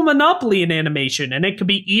virtual monopoly in animation and it could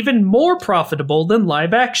be even more profitable than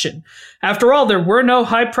live action. After all, there were no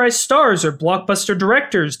high-priced stars or blockbuster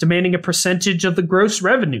directors demanding a percentage of the gross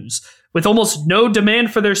revenues. With almost no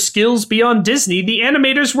demand for their skills beyond Disney, the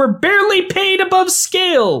animators were barely paid above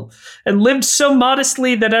scale and lived so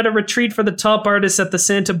modestly that at a retreat for the top artists at the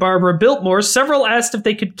Santa Barbara Biltmore, several asked if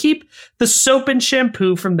they could keep the soap and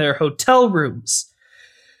shampoo from their hotel rooms.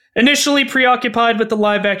 Initially preoccupied with the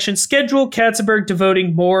live-action schedule, Katzenberg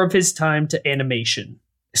devoting more of his time to animation.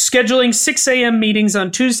 Scheduling 6 a.m. meetings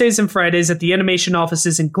on Tuesdays and Fridays at the animation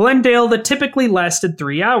offices in Glendale that typically lasted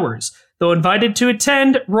 3 hours. Though invited to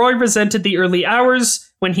attend, Roy resented the early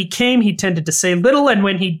hours. When he came, he tended to say little, and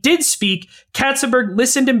when he did speak, Katzenberg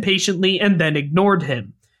listened impatiently and then ignored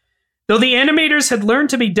him. Though the animators had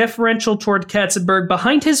learned to be deferential toward Katzenberg,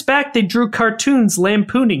 behind his back they drew cartoons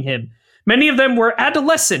lampooning him. Many of them were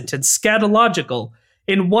adolescent and scatological.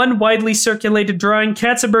 In one widely circulated drawing,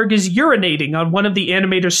 Katzenberg is urinating on one of the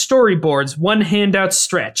animator's storyboards, one hand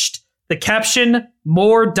outstretched. The caption,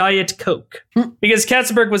 "More Diet Coke." Because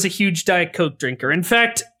Katzenberg was a huge Diet Coke drinker. In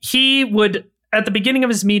fact, he would, at the beginning of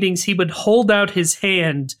his meetings, he would hold out his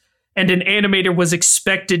hand and an animator was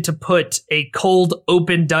expected to put a cold,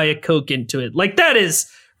 open Diet Coke into it. Like, that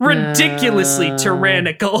is ridiculously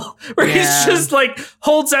tyrannical. Where he's just like,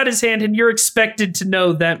 holds out his hand and you're expected to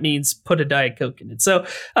know that means put a Diet Coke in it. So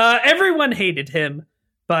everyone hated him.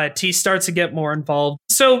 But he starts to get more involved.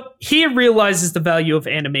 So he realizes the value of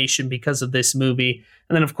animation because of this movie.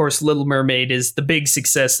 And then, of course, Little Mermaid is the big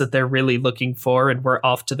success that they're really looking for. And we're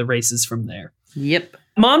off to the races from there. Yep.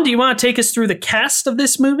 Mom, do you want to take us through the cast of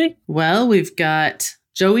this movie? Well, we've got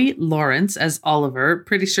Joey Lawrence as Oliver.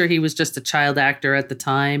 Pretty sure he was just a child actor at the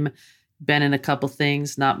time. Been in a couple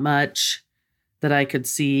things, not much that I could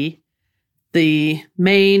see. The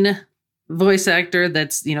main voice actor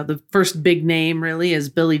that's, the first big name really is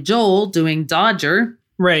Billy Joel doing Dodger.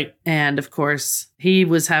 Right. And of course, he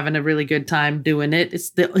was having a really good time doing it.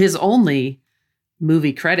 It's his only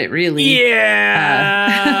movie credit, really.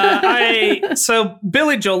 Yeah. So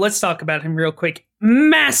Billy Joel, let's talk about him real quick.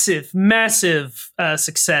 Massive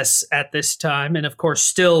success at this time. And of course,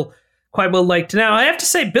 still quite well liked now. I have to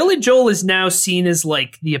say, Billy Joel is now seen as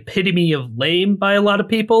like the epitome of lame by a lot of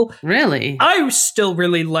people. Really? I still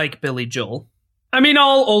really like Billy Joel. I mean,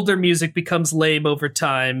 all older music becomes lame over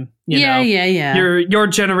time. Yeah. Your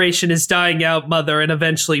generation is dying out, mother, and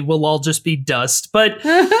eventually we'll all just be dust. But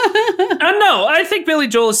no, I think Billy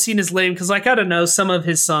Joel is seen as lame because, like, I don't know, some of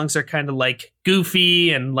his songs are kind of like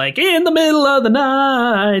goofy and like in the middle of the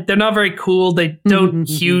night. They're not very cool. They don't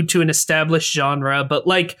hew to an established genre, but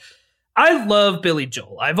like, I love Billy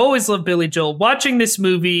Joel. I've always loved Billy Joel. Watching this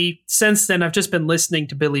movie, since then, I've just been listening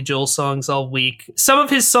to Billy Joel songs all week. Some of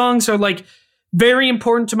his songs are like very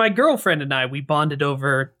important to my girlfriend and I. We bonded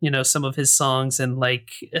over, some of his songs and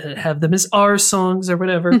like have them as our songs or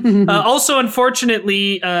whatever. Also,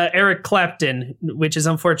 unfortunately, Eric Clapton, which is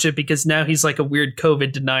unfortunate because now he's like a weird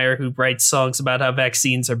COVID denier who writes songs about how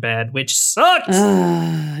vaccines are bad, which sucks.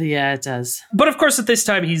 Yeah, it does. But of course, at this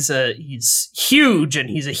time, he's huge and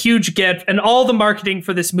he's a huge get. And all the marketing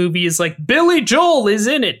for this movie is like, Billy Joel is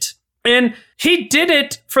in it. And he did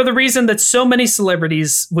it for the reason that so many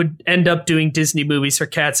celebrities would end up doing Disney movies for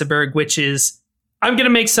Katzenberg, which is, I'm going to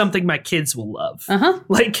make something my kids will love.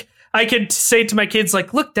 Like, I could say to my kids,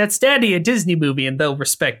 like, look, that's Daddy, a Disney movie, and they'll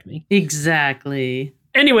respect me. Exactly.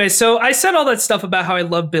 Anyway, so I said all that stuff about how I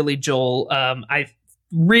love Billy Joel. I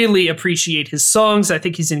really appreciate his songs. I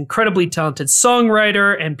think he's an incredibly talented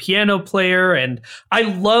songwriter and piano player, and I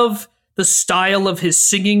love the style of his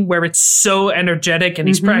singing where it's so energetic and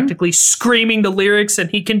he's practically screaming the lyrics and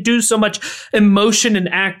he can do so much emotion and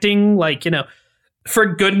acting, like, for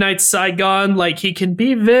Goodnight Saigon, like he can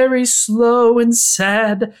be very slow and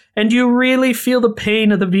sad and you really feel the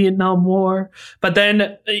pain of the Vietnam War. But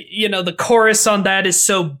then, the chorus on that is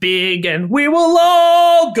so big and we will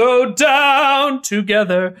all go down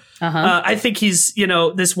together. I think he's,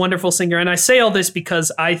 this wonderful singer. And I say all this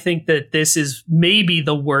because I think that this is maybe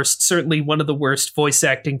the worst, certainly one of the worst voice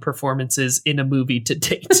acting performances in a movie to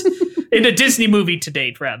date, in a Disney movie to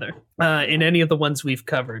date, rather, in any of the ones we've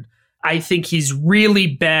covered. I think he's really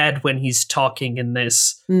bad when he's talking in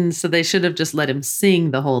this. So they should have just let him sing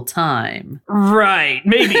the whole time. Right.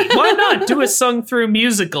 Maybe. Why not do a sung through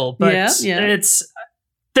musical? But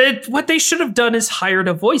what they should have done is hired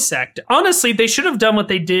a voice actor. Honestly, they should have done what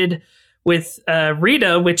they did with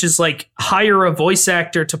Rita, which is like hire a voice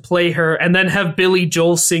actor to play her and then have Billy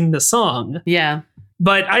Joel sing the song. Yeah.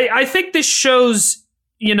 But I think this shows,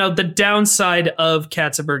 the downside of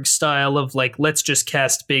Katzenberg's style of like, let's just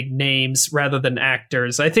cast big names rather than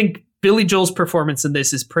actors. I think Billy Joel's performance in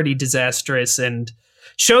this is pretty disastrous and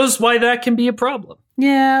shows why that can be a problem.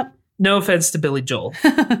 Yeah. No offense to Billy Joel,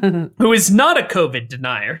 who is not a COVID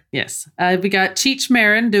denier. Yes. We got Cheech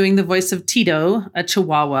Marin doing the voice of Tito, a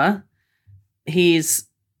Chihuahua. He's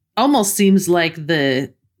almost seems like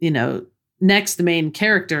the, next main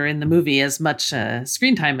character in the movie, as much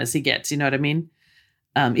screen time as he gets. You know what I mean?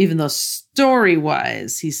 Even though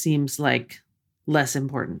story-wise, he seems like less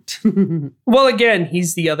important. Well, again,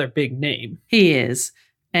 he's the other big name. He is.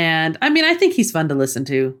 And I mean, I think he's fun to listen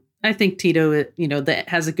to. I think Tito, that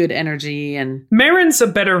has a good energy, and Marin's a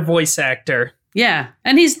better voice actor. Yeah.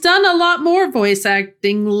 And he's done a lot more voice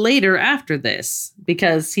acting later after this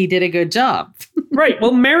because he did a good job. Right.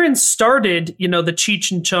 Well, Marin started, the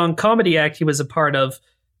Cheech and Chong comedy act he was a part of.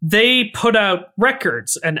 They put out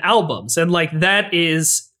records and albums, and like that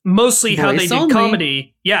is mostly how they did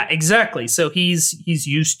comedy. Yeah, exactly. So he's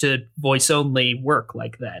used to voice only work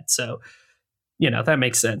like that. So that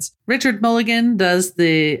makes sense. Richard Mulligan does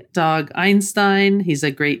the dog Einstein. He's a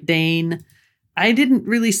Great Dane. I didn't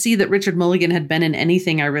really see that Richard Mulligan had been in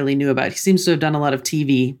anything I really knew about. He seems to have done a lot of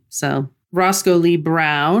TV. So Roscoe Lee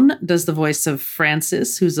Brown does the voice of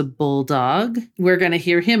Francis, who's a bulldog. We're going to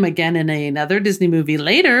hear him again in another Disney movie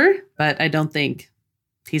later, but I don't think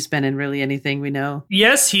he's been in really anything we know.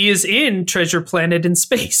 Yes, he is in Treasure Planet in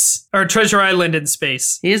Space. Or Treasure Island in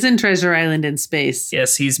Space. He is in Treasure Island in Space.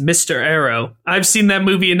 Yes, he's Mr. Arrow. I've seen that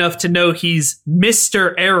movie enough to know he's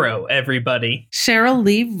Mr. Arrow, everybody. Cheryl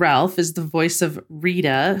Lee Ralph is the voice of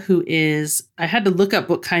Rita, who is... I had to look up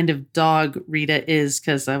what kind of dog Rita is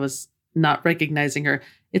because I was not recognizing her.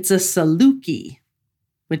 It's a Saluki,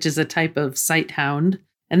 which is a type of sight hound.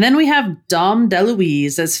 And then we have Dom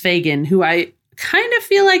DeLuise as Fagin, who I kind of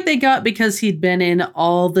feel like they got because he'd been in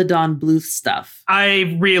all the Don Bluth stuff.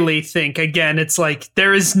 I really think, again, it's like,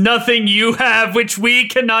 there is nothing you have which we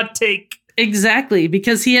cannot take. Exactly,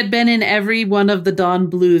 because he had been in every one of the Don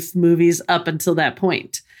Bluth movies up until that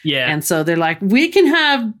point. Yeah. And so they're like, we can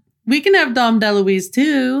have Dom DeLuise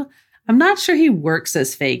too. I'm not sure he works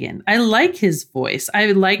as Fagin. I like his voice. I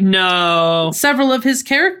like several of his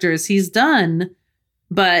characters he's done,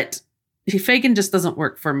 but Fagin just doesn't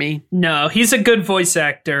work for me. No, he's a good voice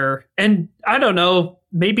actor. And I don't know,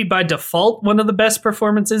 maybe by default, one of the best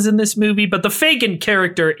performances in this movie. But the Fagin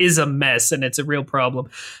character is a mess, and it's a real problem.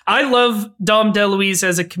 I love Dom DeLuise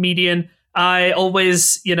as a comedian. I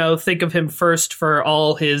always, think of him first for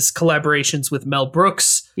all his collaborations with Mel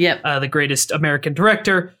Brooks. Yep. The greatest American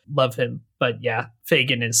director. Love him. But yeah,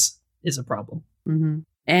 Fagin is a problem. Mm-hmm.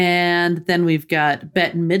 And then we've got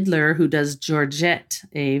Bette Midler, who does Georgette,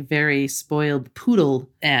 a very spoiled poodle.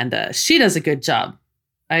 And she does a good job.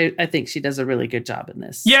 I think she does a really good job in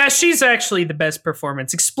this. Yeah, she's actually the best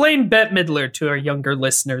performance. Explain Bette Midler to our younger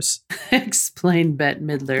listeners. Explain Bette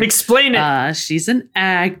Midler. Explain it. She's an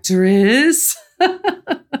actress.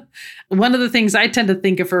 One of the things I tend to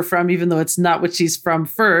think of her from, even though it's not what she's from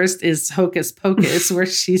first, is Hocus Pocus, where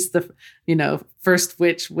she's the, first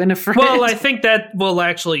witch, Winifred. Well, I think that will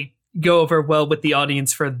actually go over well with the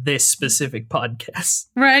audience for this specific podcast.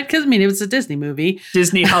 Right, because, it was a Disney movie.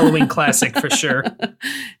 Disney Halloween classic, for sure.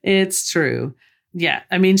 It's true. Yeah,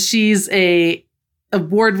 she's a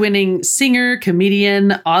award-winning singer,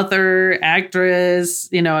 comedian, author, actress.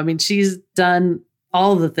 She's done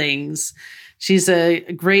all the things. She's a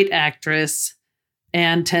great actress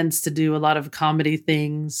and tends to do a lot of comedy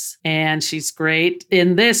things. And she's great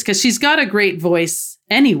in this because she's got a great voice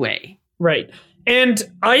anyway. Right. And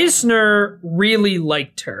Eisner really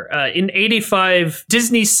liked her. In '85,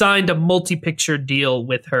 Disney signed a multi-picture deal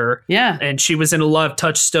with her. Yeah. And she was in a lot of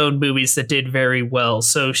Touchstone movies that did very well.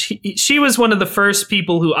 So she was one of the first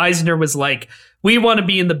people who Eisner was like, we want to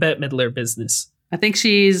be in the Bette Midler business. I think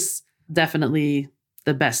she's definitely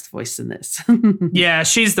the best voice in this. Yeah,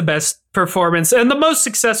 she's the best performance and the most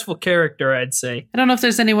successful character, I'd say. I don't know if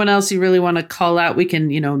there's anyone else you really want to call out. We can,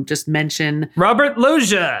 just mention. Robert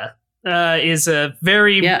Loggia is a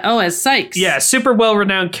very... Yeah, as Sykes. Yeah, super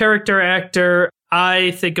well-renowned character actor. I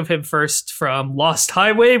think of him first from Lost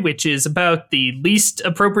Highway, which is about the least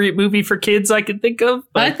appropriate movie for kids I can think of.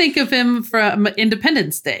 But I think of him from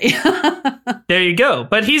Independence Day. There you go.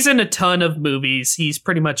 But he's in a ton of movies. He's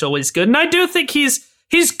pretty much always good. And I do think he's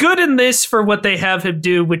good in this for what they have him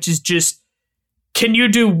do, which is just, can you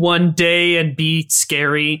do one day and be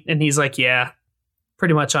scary? And he's like, yeah,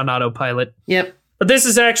 pretty much on autopilot. Yep. But this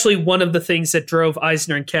is actually one of the things that drove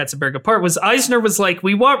Eisner and Katzenberg apart. Was Eisner was like,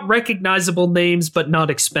 we want recognizable names, but not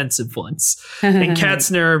expensive ones. And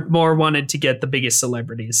Katzner more wanted to get the biggest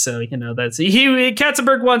celebrities. So, that's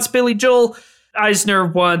Katzenberg wants Billy Joel. Eisner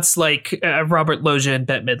wants Robert Loggia and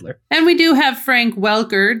Bette Midler. And we do have Frank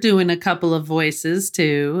Welker doing a couple of voices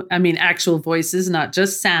too. I mean, actual voices, not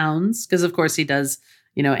just sounds. Because of course he does,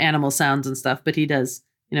 animal sounds and stuff. But he does,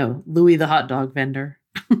 Louis the hot dog vendor.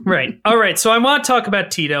 Right. All right. So I want to talk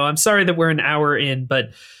about Tito. I'm sorry that we're an hour in,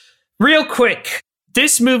 but real quick,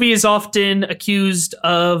 this movie is often accused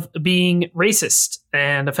of being racist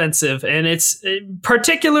and offensive, and it's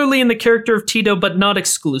particularly in the character of Tito, but not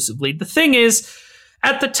exclusively. The thing is,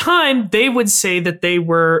 at the time, they would say that they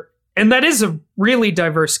were, and that is a really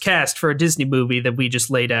diverse cast for a Disney movie that we just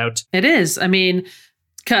laid out. It is. I mean,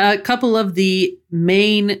 a couple of the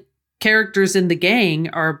main characters in the gang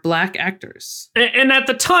are Black actors. And at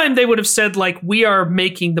the time, they would have said, we are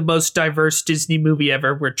making the most diverse Disney movie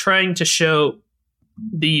ever. We're trying to show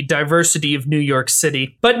the diversity of New York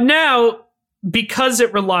City. But now, because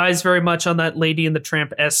it relies very much on that Lady and the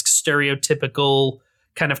Tramp-esque stereotypical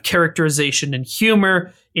kind of characterization and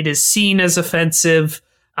humor, it is seen as offensive.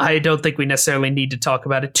 I don't think we necessarily need to talk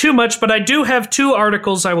about it too much, but I do have 2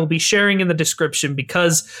 articles I will be sharing in the description,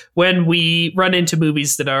 because when we run into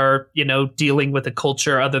movies that are, dealing with a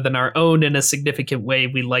culture other than our own in a significant way,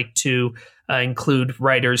 we like to include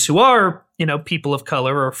writers who are, people of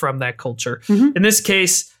color or from that culture. Mm-hmm. In this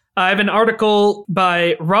case, I have an article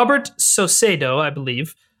by Robert Saucedo, I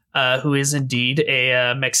believe, who is indeed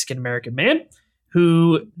a Mexican-American man.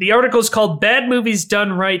 The article is called Bad Movies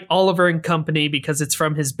Done Right, Oliver and Company, because it's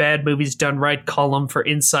from his Bad Movies Done Right column for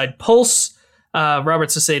Inside Pulse. Robert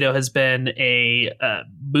Saucedo has been a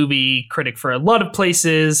movie critic for a lot of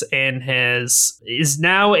places and is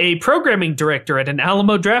now a programming director at an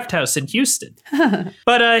Alamo Drafthouse in Houston.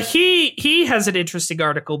 But he has an interesting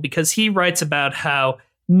article because he writes about how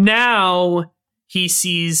now he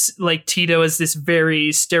sees Tito as this very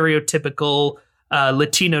stereotypical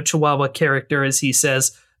Latino Chihuahua character, as he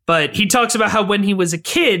says. But he talks about how when he was a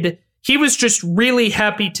kid, he was just really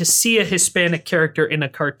happy to see a Hispanic character in a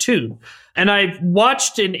cartoon. And I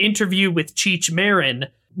watched an interview with Cheech Marin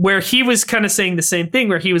where he was kind of saying the same thing,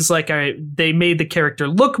 where he was like, they made the character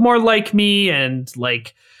look more like me, and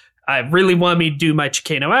I really want me to do my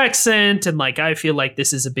Chicano accent, and I feel like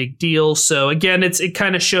this is a big deal. So again, it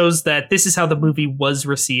kind of shows that this is how the movie was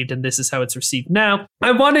received, and this is how it's received now.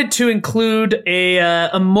 I wanted to include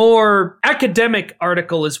a more academic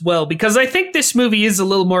article as well, because I think this movie is a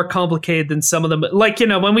little more complicated than some of them.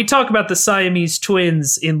 When we talk about the Siamese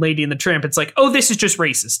twins in Lady and the Tramp, it's this is just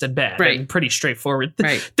racist and bad, right, and pretty straightforward.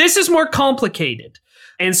 Right. This is more complicated.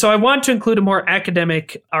 And so I want to include a more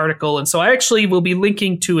academic article. And so I actually will be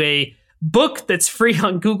linking to a book that's free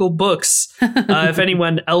on Google Books, if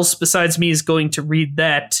anyone else besides me is going to read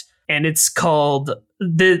that. And it's called,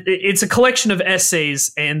 it's a collection of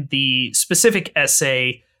essays, and the specific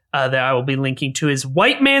essay that I will be linking to is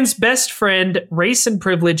White Man's Best Friend, Race and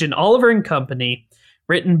Privilege in Oliver and Company,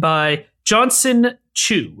 written by Johnson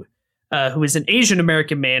Chu, who is an Asian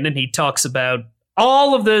American man. And he talks about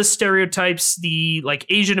all of the stereotypes, the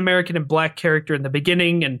Asian American and Black character in the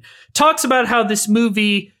beginning, and talks about how this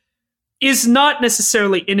movie is not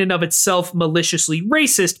necessarily in and of itself maliciously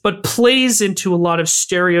racist, but plays into a lot of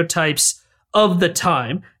stereotypes of the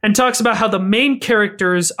time, and talks about how the main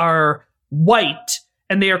characters are white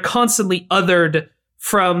and they are constantly othered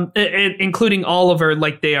from, including Oliver,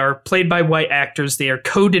 they are played by white actors, they are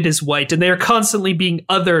coded as white, and they are constantly being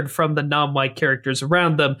othered from the non-white characters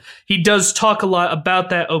around them. He does talk a lot about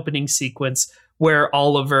that opening sequence where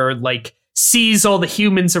Oliver sees all the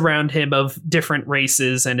humans around him of different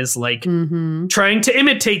races and is trying to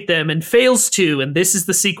imitate them and fails to, and this is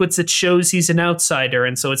the sequence that shows he's an outsider.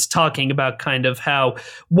 And so it's talking about kind of how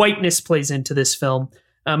whiteness plays into this film.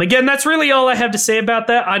 Again, that's really all I have to say about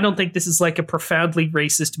that. I don't think this is a profoundly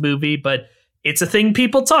racist movie, but it's a thing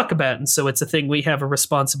people talk about, and so it's a thing we have a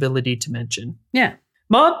responsibility to mention. Yeah.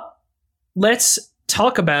 Mom, let's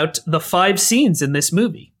talk about the 5 scenes in this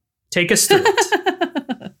movie. Take us through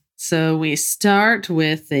it. So we start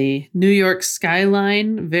with the New York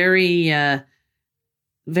skyline, very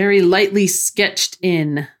lightly sketched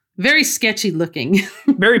in. Very sketchy looking.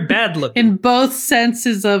 Very bad looking. In both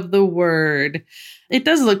senses of the word. It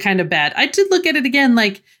does look kind of bad. I did look at it again,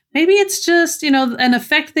 maybe it's just, an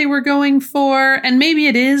effect they were going for, and maybe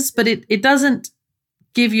it is, but it doesn't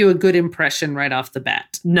give you a good impression right off the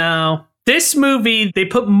bat. No. This movie, they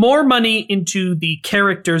put more money into the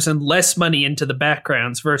characters and less money into the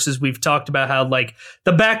backgrounds versus we've talked about how like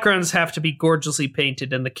the backgrounds have to be gorgeously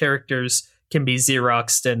painted and the characters can be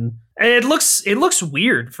Xeroxed, and it looks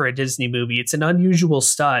weird for a Disney movie. It's an unusual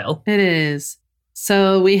style. It is.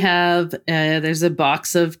 So we have, there's a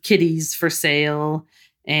box of kitties for sale,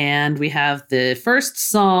 and we have the first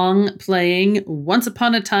song playing, Once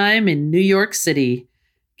Upon a Time in New York City,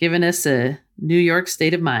 giving us a New York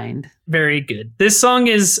state of mind. Very good. This song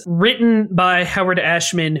is written by Howard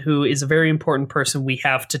Ashman, who is a very important person we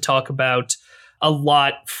have to talk about a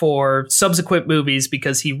lot for subsequent movies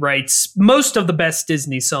because he writes most of the best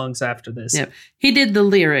Disney songs after this. Yep. He did the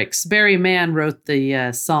lyrics. Barry Mann wrote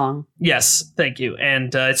the song. Yes, thank you.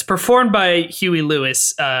 And it's performed by Huey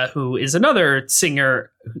Lewis, who is another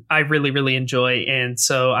singer I really, really enjoy. And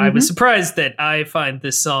so I was surprised that I find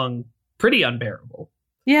this song pretty unbearable.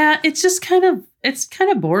 Yeah, it's just kind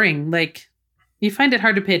of boring. Like, you find it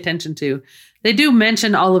hard to pay attention to. They do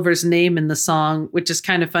mention Oliver's name in the song, which is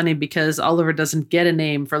kind of funny because Oliver doesn't get a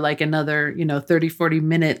name for like another, 30, 40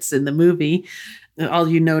 minutes in the movie. All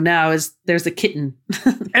you know now is there's a kitten.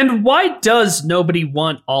 And why does nobody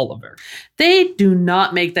want Oliver? They do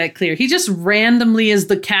not make that clear. He just randomly is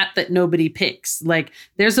the cat that nobody picks. Like,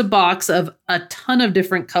 there's a box of a ton of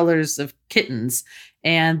different colors of kittens.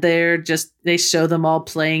 And they show them all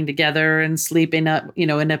playing together and sleeping up,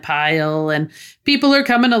 in a pile. And people are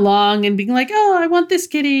coming along and being like, oh, I want this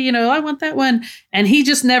kitty, I want that one. And he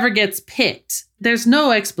just never gets picked. There's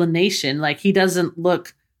no explanation. Like, he doesn't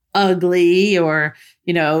look ugly or,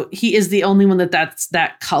 he is the only one that's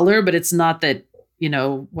that color, but it's not that,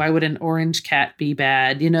 why would an orange cat be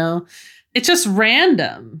bad? It's just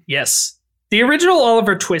random. Yes. The original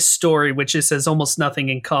Oliver Twist story, which this has almost nothing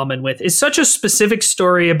in common with, is such a specific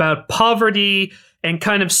story about poverty and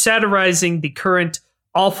kind of satirizing the current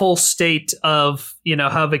awful state of,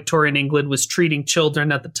 how Victorian England was treating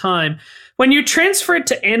children at the time. When you transfer it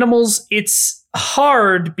to animals, it's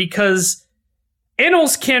hard because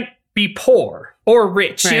animals can't be poor or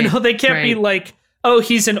rich. Right, They can't be like, oh,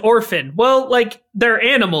 he's an orphan. Well, like, they're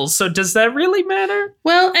animals, so does that really matter?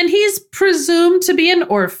 Well, and he's presumed to be an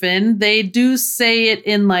orphan. They do say it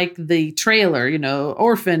in, like, the trailer,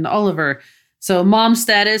 orphan, Oliver. So mom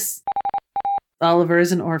status, Oliver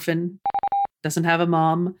is an orphan, doesn't have a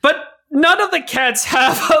mom. But none of the cats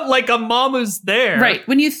have, a mom who's there. Right.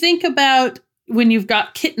 When you think about when you've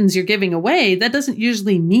got kittens you're giving away, that doesn't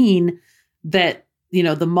usually mean that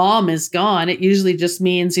the mom is gone. It usually just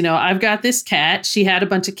means, I've got this cat. She had a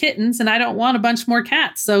bunch of kittens and I don't want a bunch more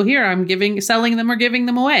cats. So here I'm selling them or giving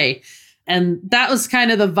them away. And that was kind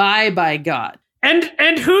of the vibe I got.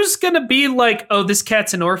 And who's going to be like, oh, this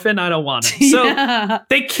cat's an orphan? I don't want it. So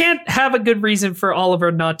They can't have a good reason for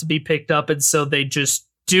Oliver not to be picked up. And so they just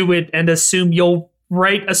do it and assume you'll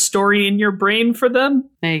write a story in your brain for them.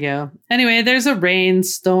 There you go. Anyway, there's a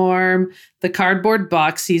rainstorm. The cardboard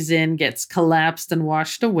box he's in gets collapsed and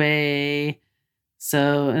washed away.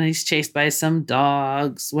 And he's chased by some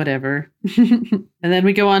dogs, whatever. And then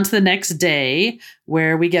we go on to the next day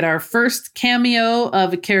where we get our first cameo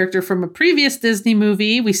of a character from a previous Disney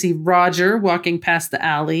movie. We see Roger walking past the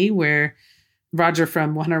alley where Roger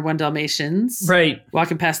from 101 Dalmatians. Right.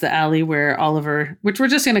 Walking past the alley where Oliver, which we're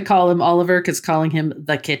just going to call him Oliver because calling him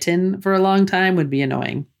the kitten for a long time would be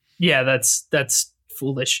annoying. Yeah, that's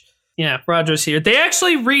foolish. Yeah, Roger's here. They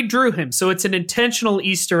actually redrew him, so it's an intentional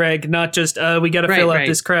Easter egg, not just we got to fill out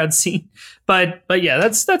this crowd scene. But yeah,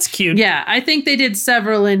 that's cute. Yeah, I think they did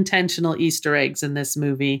several intentional Easter eggs in this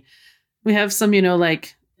movie. We have some,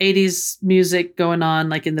 80s music going on,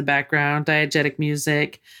 like in the background, diegetic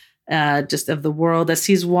music. Just of the world as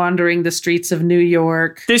he's wandering the streets of New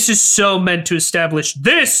York. This is so meant to establish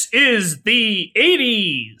this is the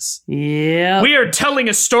 80s. Yeah. We are telling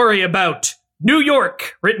a story about New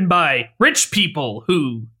York written by rich people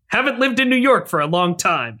who haven't lived in New York for a long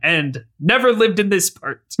time and never lived in this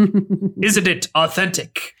part. Isn't it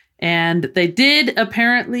authentic? And they did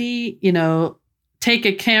apparently, take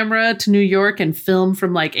a camera to New York and film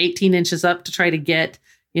from like 18 inches up to try to get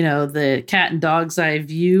the cat and dog's eye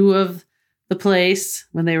view of the place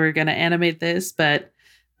when they were going to animate this. But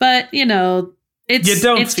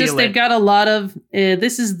it's just they've got a lot of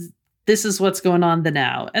this is what's going on the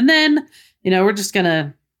now. And then, we're just going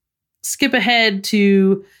to skip ahead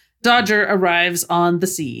to Dodger arrives on the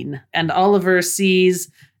scene and Oliver sees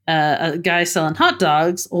a guy selling hot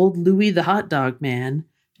dogs, old Louie the hot dog man. And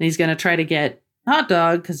he's going to try to get a hot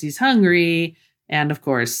dog because he's hungry. And of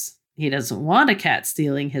course, he doesn't want a cat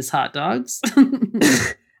stealing his hot dogs.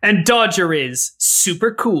 And Dodger is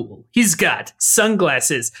super cool. He's got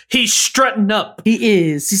sunglasses. He's strutting up. He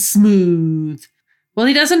is. He's smooth. Well,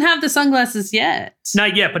 he doesn't have the sunglasses yet.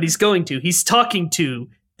 Not yet, but he's going to. He's talking to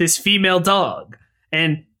this female dog.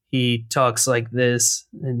 And he talks like this.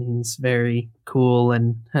 And he's very cool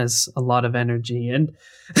and has a lot of energy. And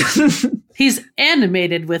he's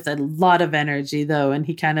animated with a lot of energy, though. And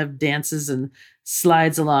he kind of dances and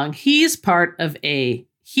slides along. He is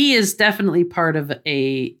definitely part of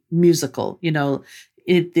a musical. You know,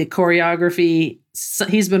 the choreography.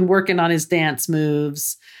 He's been working on his dance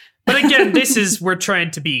moves. But again, we're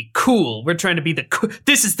trying to be cool. We're trying to be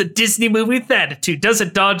this is the Disney movie with attitude.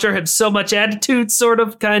 Doesn't Dodger have so much attitude? Sort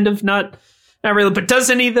of, kind of, not really, but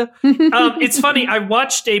doesn't he? It's funny. I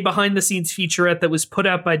watched a behind the scenes featurette that was put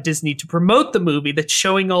out by Disney to promote the movie that's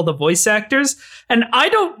showing all the voice actors. And I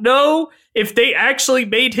don't know if they actually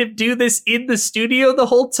made him do this in the studio the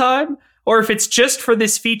whole time, or if it's just for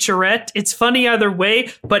this featurette. It's funny either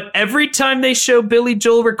way, but every time they show Billy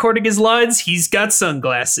Joel recording his lines, he's got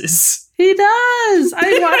sunglasses. He does.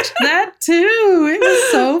 I watched that too. It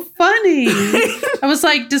was so funny. I was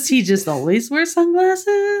like, does he just always wear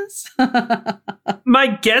sunglasses?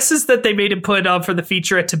 My guess is that they made him put it on for the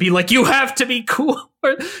featurette to be like, you have to be cool.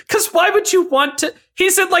 Because why would you want to?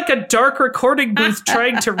 He's in like a dark recording booth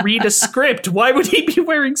trying to read a script. Why would he be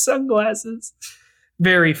wearing sunglasses?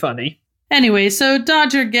 Very funny. Anyway, so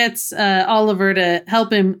Dodger gets Oliver to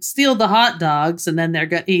help him steal the hot dogs, and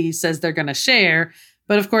then he says they're going to share.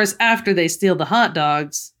 But of course, after they steal the hot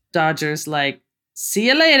dogs, Dodger's like, see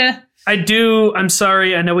you later. I'm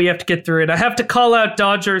sorry. I know we have to get through it. I have to call out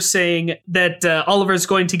Dodger saying that Oliver's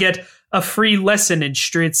going to get a free lesson in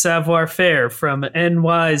street savoir-faire from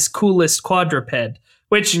NY's coolest quadruped,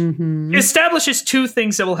 which establishes two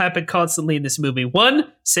things that will happen constantly in this movie.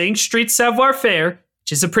 One, saying street savoir-faire,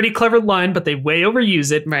 which is a pretty clever line, but they way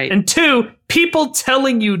overuse it. Right. And two, people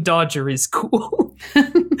telling you Dodger is cool.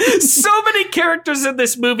 So many characters in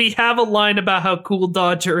this movie have a line about how cool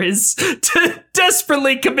Dodger is to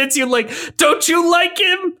desperately convince you, like, don't you like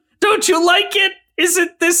him? Don't you like it?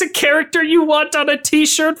 Isn't this a character you want on a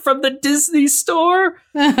t-shirt from the Disney store?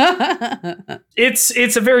 It's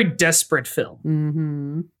a very desperate film.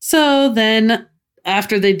 Mm-hmm. So then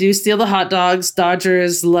after they do steal the hot dogs, Dodger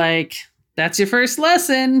is like, that's your first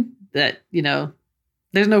lesson that, you know,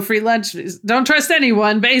 there's no free lunch. Don't trust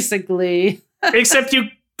anyone, basically. Except you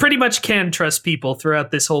pretty much can trust people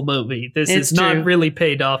throughout this whole movie. This is not really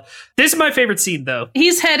paid off. This is my favorite scene, though.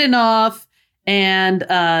 He's heading off, and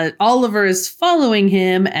Oliver is following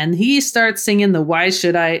him, and he starts singing the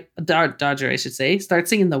Dodger, I should say, starts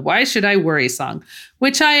singing the Why Should I Worry song,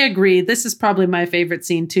 which I agree. This is probably my favorite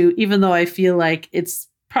scene, too, even though I feel like it's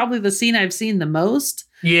probably the scene I've seen the most.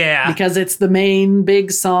 Yeah. Because it's the main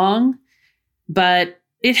big song, but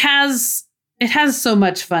it has so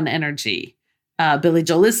much fun energy. Billy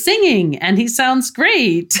Joel is singing and he sounds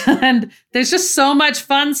great. And there's just so much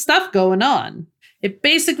fun stuff going on. It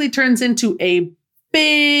basically turns into a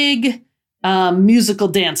big musical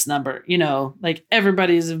dance number, you know, like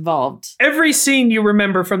everybody's involved. Every scene you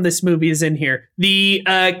remember from this movie is in here. The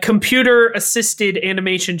computer-assisted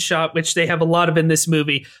animation shot, which they have a lot of in this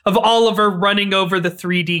movie, of Oliver running over the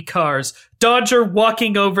 3D cars, Dodger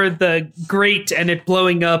walking over the grate and it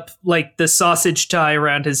blowing up like the sausage tie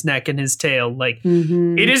around his neck and his tail. Like,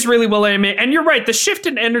 It is really well animated. And you're right, the shift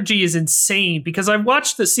in energy is insane because I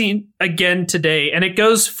watched the scene again today and it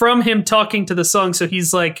goes from him talking to the song. So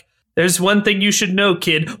he's like, there's one thing you should know,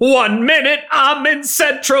 kid. 1 minute, I'm in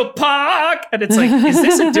Central Park. And it's like, is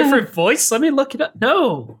this a different voice? Let me look it up.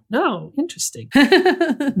 No, interesting.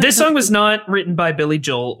 This song was not written by Billy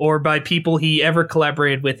Joel or by people he ever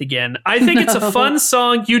collaborated with again. I think it's a fun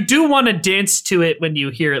song. You do want to dance to it when you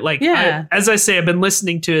hear it. Like, yeah. As I say, I've been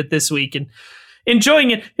listening to it this week and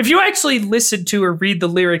enjoying it. If you actually listen to or read the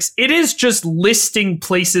lyrics, it is just listing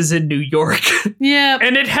places in New York. Yeah.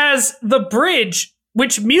 And it has the bridge,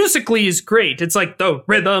 which musically is great. It's like the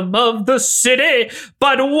rhythm of the city,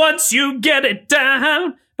 but once you get it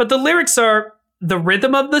down. But the lyrics are the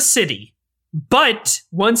rhythm of the city, but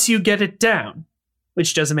once you get it down,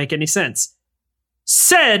 which doesn't make any sense.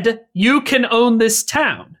 Said you can own this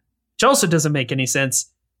town, which also doesn't make any sense.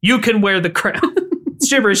 You can wear the crown. It's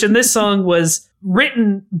gibberish. And this song was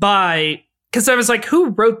written by, because I was like,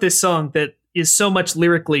 who wrote this song that is so much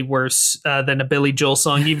lyrically worse than a Billy Joel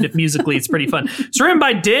song, even if musically it's pretty fun. It's written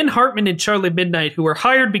by Dan Hartman and Charlie Midnight, who were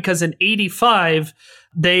hired because in '85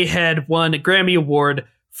 they had won a Grammy Award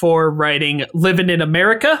for writing Livin' in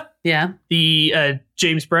America. Yeah. The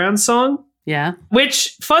James Brown song. Yeah.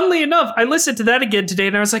 Which, funnily enough, I listened to that again today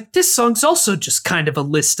and I was like, this song's also just kind of a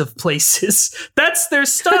list of places. That's their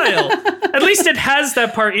style. At least it has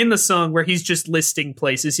that part in the song where he's just listing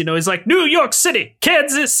places. You know, he's like, New York City,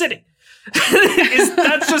 Kansas City.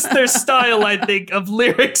 That's just their style, I think, of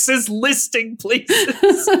lyrics, is listing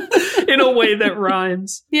places in a way that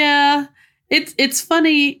rhymes. Yeah. It's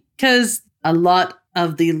funny because a lot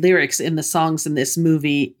of the lyrics in the songs in this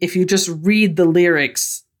movie, if you just read the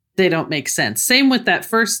lyrics, they don't make sense. Same with that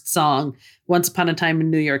first song, Once Upon a Time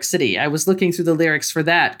in New York City. I was looking through the lyrics for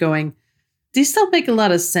that going, these don't make a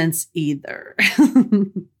lot of sense either.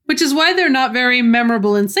 Which is why they're not very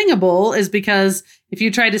memorable and singable, is because if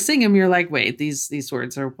you try to sing them, you're like, wait, these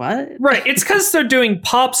words are what? Right. It's because they're doing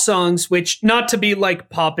pop songs, which, not to be like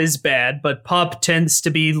pop is bad, but pop tends to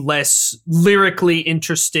be less lyrically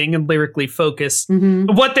interesting and lyrically focused.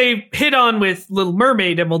 Mm-hmm. What they hit on with Little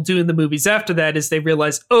Mermaid, and will do in the movies after that, is they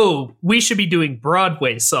realize, oh, we should be doing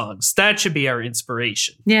Broadway songs. That should be our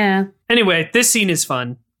inspiration. Yeah. Anyway, this scene is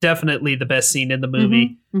fun. Definitely the best scene in the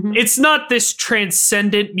movie. Mm-hmm. Mm-hmm. It's not this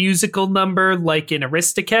transcendent musical number like in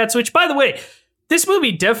Aristocats, which, by the way, this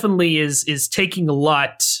movie definitely is taking a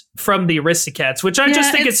lot from the Aristocats, which I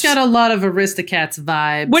just think it's got a lot of Aristocats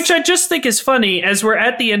vibes. Which I just think is funny, as we're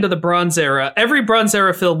at the end of the Bronze Era. Every Bronze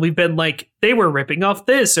Era film, we've been like, they were ripping off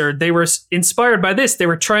this, or they were inspired by this, they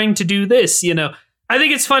were trying to do this, you know. I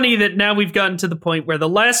think it's funny that now we've gotten to the point where the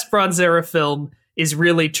last Bronze Era film is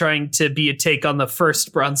really trying to be a take on the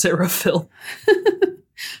first Bronze Era film.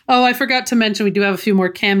 Oh, I forgot to mention, we do have a few more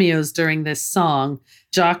cameos during this song.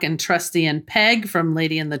 Jock and Trusty and Peg from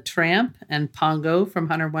Lady and the Tramp, and Pongo from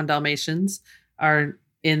 101 Dalmatians are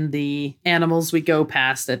in the animals we go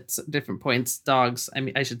past at different points. Dogs,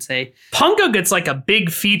 I should say. Pongo gets like a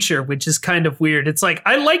big feature, which is kind of weird. It's like,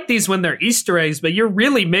 I like these when they're Easter eggs, but you're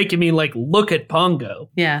really making me like look at Pongo.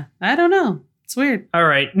 Yeah, I don't know. It's weird. All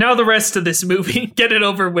right, now the rest of this movie. Get it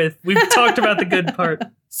over with. We've talked about the good part.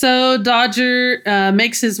 So Dodger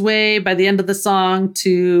makes his way by the end of the song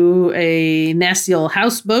to a nasty old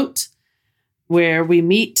houseboat where we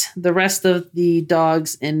meet the rest of the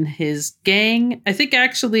dogs in his gang. I think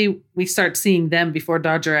actually we start seeing them before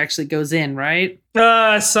Dodger actually goes in, right?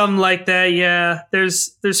 Something like that, yeah.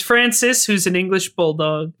 There's Francis, who's an English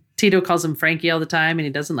bulldog. Tito calls him Frankie all the time, and he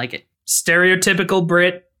doesn't like it. Stereotypical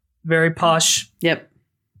Brit. Very posh. Yep.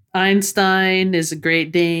 Einstein is a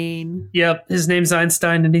Great Dane. Yep. His name's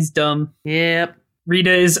Einstein and he's dumb. Yep.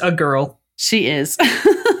 Rita is a girl. She is.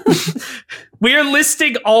 We are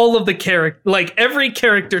listing all of the every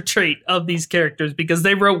character trait of these characters because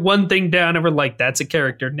they wrote one thing down and we're like, that's a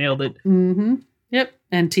character. Nailed it. Mm-hmm. Yep.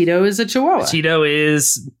 And Tito is a Chihuahua. Tito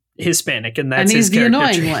is Hispanic and that's his character trait.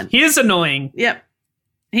 He's the annoying one. He is annoying. Yep.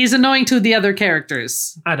 He's annoying to the other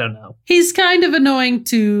characters. I don't know. He's kind of annoying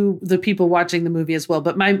to the people watching the movie as well.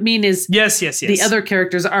 But my mean is, yes. The other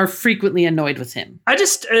characters are frequently annoyed with him. I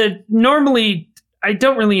just normally I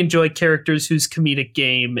don't really enjoy characters whose comedic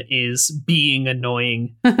game is being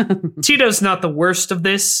annoying. Tito's not the worst of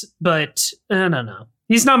this, but I don't know.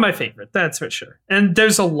 He's not my favorite, that's for sure. And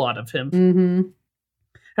there's a lot of him. Mm-hmm.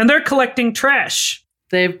 And they're collecting trash.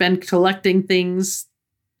 They've been collecting things.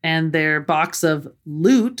 And their box of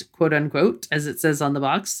loot, quote unquote, as it says on the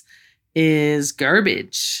box, is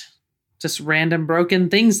garbage. Just random broken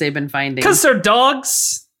things they've been finding. Because they're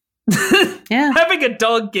dogs. Yeah. Having a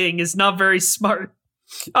dog gang is not very smart.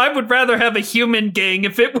 I would rather have a human gang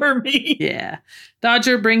if it were me. Yeah.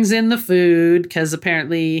 Dodger brings in the food because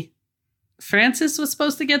apparently Francis was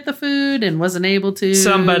supposed to get the food and wasn't able to.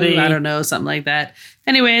 Somebody. I don't know, something like that.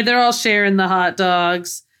 Anyway, they're all sharing the hot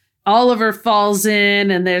dogs. Oliver falls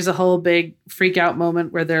in and there's a whole big freak out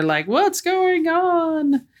moment where they're like, what's going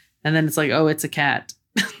on? And then it's like, oh, it's a cat.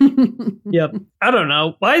 Yep. I don't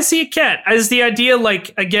know. Why is he a cat? Is the idea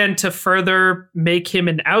like, again, to further make him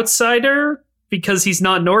an outsider because he's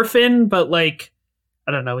not an orphan, but like,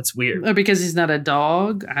 I don't know. It's weird. Or because he's not a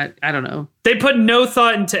dog. I don't know. They put no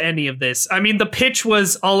thought into any of this. I mean, the pitch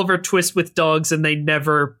was Oliver Twist with dogs and they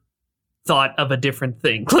never thought of a different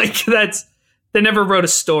thing. Like they never wrote a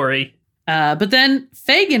story. But then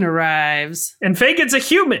Fagin arrives. And Fagin's a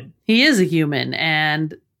human. He is a human.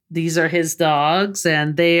 And these are his dogs.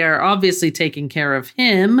 And they are obviously taking care of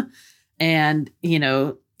him. And, you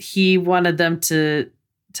know, he wanted them to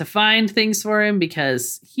find things for him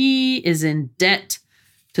because he is in debt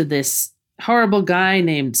to this horrible guy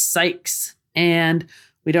named Sykes. And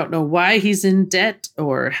we don't know why he's in debt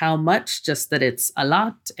or how much, just that it's a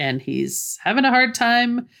lot. And he's having a hard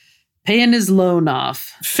time paying his loan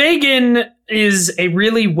off. Fagin is a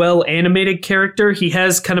really well animated character. He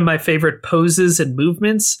has kind of my favorite poses and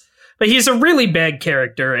movements. But he's a really bad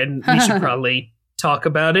character, and we should probably talk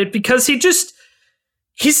about it because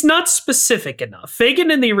he's not specific enough. Fagin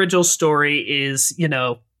in the original story is,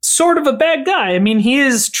 sort of a bad guy. I mean, he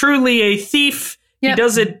is truly a thief. Yep. He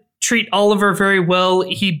doesn't treat Oliver very well.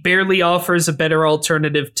 He barely offers a better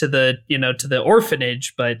alternative to the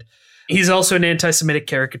orphanage, but he's also an anti-Semitic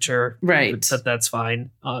caricature. Right. So that's fine.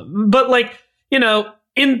 But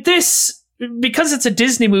in this, because it's a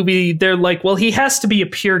Disney movie, they're like, well, he has to be a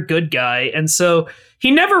pure good guy. And so he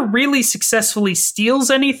never really successfully steals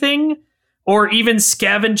anything or even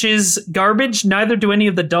scavenges garbage. Neither do any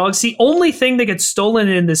of the dogs. The only thing that gets stolen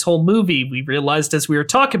in this whole movie, we realized as we were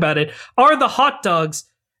talking about it, are the hot dogs.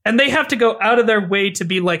 And they have to go out of their way to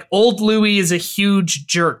be like, old Louis is a huge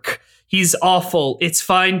jerk. He's awful. It's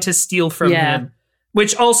fine to steal from him.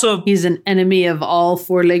 Which also... He's an enemy of all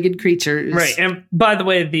four-legged creatures. Right. And by the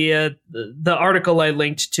way, the article I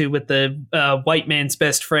linked to with the white man's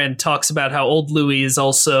best friend talks about how old Louis is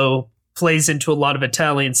also plays into a lot of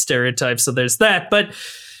Italian stereotypes. So there's that.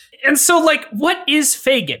 And so what is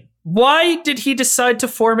Fagin? Why did he decide to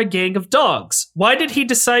form a gang of dogs? Why did he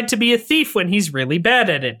decide to be a thief when he's really bad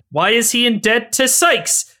at it? Why is he in debt to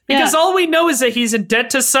Sykes? Because all we know is that he's in debt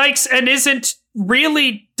to Sykes and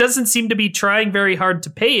doesn't seem to be trying very hard to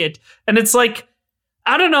pay it. And it's like,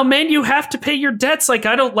 I don't know, man, you have to pay your debts. I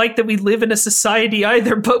don't like that we live in a society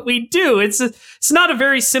either, but we do. It's not a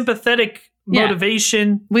very sympathetic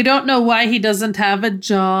motivation. We don't know why he doesn't have a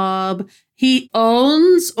job. He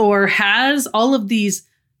owns or has all of these.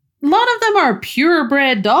 A lot of them are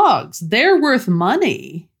purebred dogs. They're worth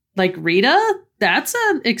money. Like Rita, that's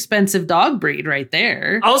an expensive dog breed right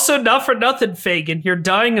there. Also, not for nothing, Fagin, you're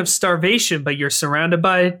dying of starvation, but you're surrounded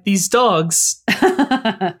by these dogs.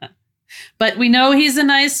 But we know he's a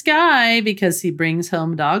nice guy because he brings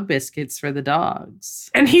home dog biscuits for the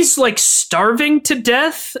dogs. And he's starving to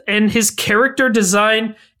death, and his character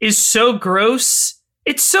design is so gross.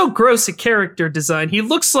 It's so gross a character design. He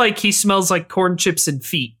looks like he smells like corn chips and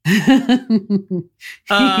feet.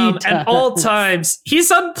 At all times. He's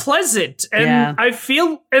unpleasant. And I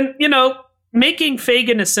feel, making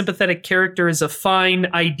Fagin a sympathetic character is a fine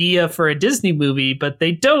idea for a Disney movie, but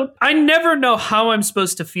they don't. I never know how I'm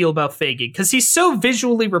supposed to feel about Fagin because he's so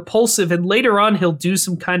visually repulsive, and later on he'll do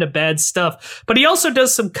some kind of bad stuff. But he also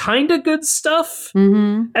does some kind of good stuff.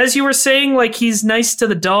 Mm-hmm. As you were saying, he's nice to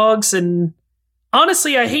the dogs, and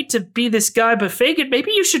honestly, I hate to be this guy, but Fagin,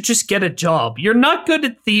 maybe you should just get a job. You're not good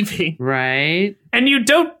at thieving. Right. And you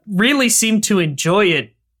don't really seem to enjoy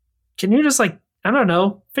it. Can you just, I don't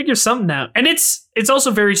know, figure something out? And it's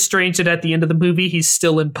also very strange that at the end of the movie, he's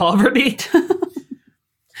still in poverty.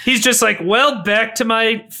 He's just well, back to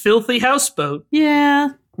my filthy houseboat. Yeah.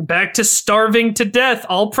 Back to starving to death.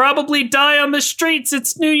 I'll probably die on the streets.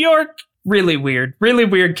 It's New York. Really weird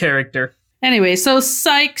character. Anyway, so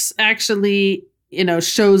Sykes actually,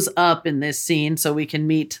 shows up in this scene so we can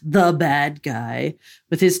meet the bad guy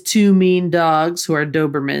with his two mean dogs who are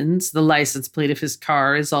Dobermans. The license plate of his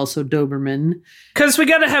car is also Doberman. Because we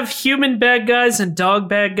got to have human bad guys and dog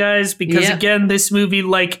bad guys because, again, this movie,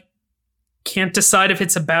 can't decide if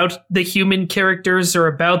it's about the human characters or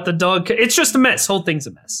about the dog. It's just a mess. Whole thing's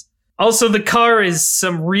a mess. Also, the car is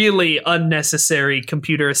some really unnecessary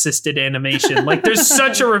computer-assisted animation. There's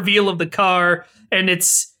such a reveal of the car, and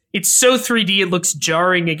it's so 3D it looks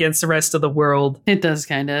jarring against the rest of the world. It does,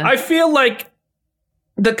 kind of. I feel like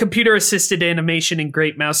the computer-assisted animation in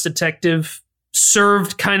Great Mouse Detective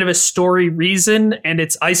served kind of a story reason, and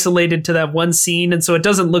it's isolated to that one scene, and so it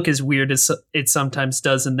doesn't look as weird as it sometimes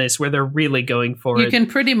does in this, where they're really going for it. You can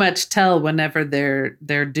pretty much tell whenever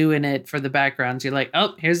they're doing it for the backgrounds. You're like,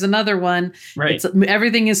 oh, here's another one. Right.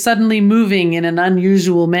 Everything is suddenly moving in an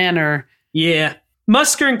unusual manner. Yeah.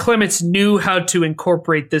 Musker and Clements knew how to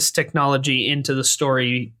incorporate this technology into the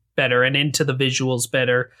story better and into the visuals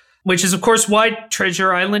better, which is, of course, why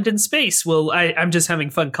Treasure Island in Space. Well, I'm just having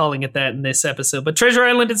fun calling it that in this episode, but Treasure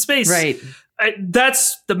Island in Space. Right.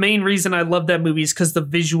 That's the main reason I love that movie, is because the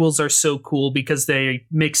visuals are so cool because they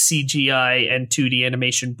mix CGI and 2D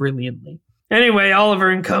animation brilliantly. Anyway, Oliver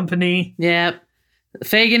and Company. Yep.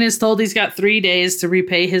 Fagin is told he's got 3 days to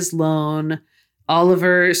repay his loan.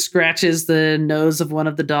 Oliver scratches the nose of one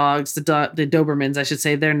of the dogs, the Dobermans, I should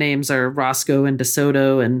say. Their names are Roscoe and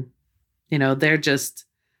DeSoto, and, they're just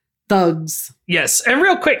thugs. Yes, and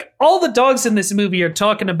real quick, all the dogs in this movie are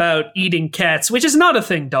talking about eating cats, which is not a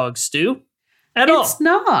thing dogs do at all. It's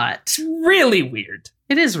not. It's really weird.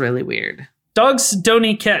 It is really weird. Dogs don't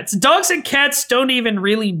eat cats. Dogs and cats don't even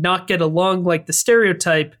really not get along like the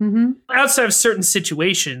stereotype. Mm-hmm. Outside of certain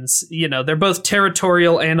situations, they're both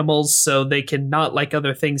territorial animals, so they can not like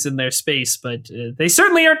other things in their space, but they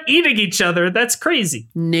certainly aren't eating each other. That's crazy.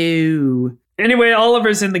 No. Anyway,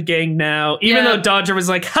 Oliver's in the gang now, even Yeah. though Dodger was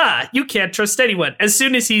like, ha, you can't trust anyone. As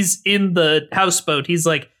soon as he's in the houseboat, he's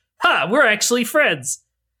like, ha, we're actually friends.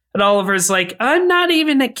 And Oliver's like, I'm not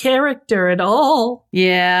even a character at all.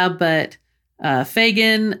 Yeah, but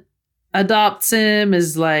Fagin adopts him,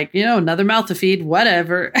 is like, another mouth to feed,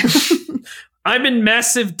 whatever. I'm in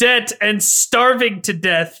massive debt and starving to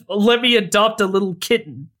death. Let me adopt a little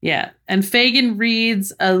kitten. Yeah, and Fagin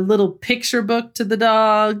reads a little picture book to the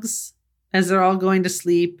dogs as they're all going to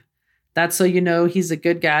sleep. That's so he's a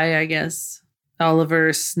good guy, I guess.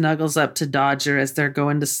 Oliver snuggles up to Dodger as they're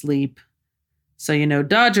going to sleep. So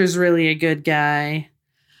Dodger's really a good guy.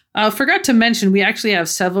 Forgot to mention, we actually have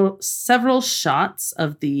several shots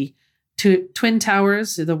of the Twin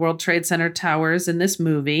Towers, the World Trade Center towers in this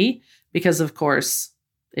movie, because, of course,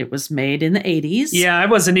 it was made in the 80s. Yeah, I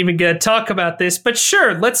wasn't even going to talk about this, but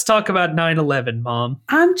sure, let's talk about 9/11, Mom.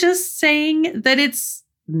 I'm just saying that it's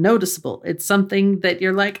noticeable. It's something that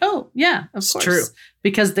you're like, oh, yeah, of course. True.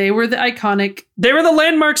 Because they were the iconic... They were the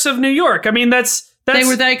landmarks of New York. I mean, they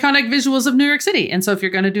were the iconic visuals of New York City. And so if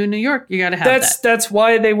you're going to do New York, you got to have that. That's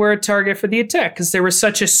why they were a target for the attack, because they were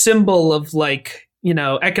such a symbol of,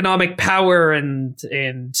 economic power and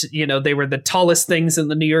they were the tallest things in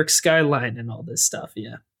the New York skyline and all this stuff.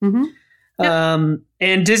 Yeah. Mm-hmm. Yep.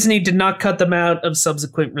 And Disney did not cut them out of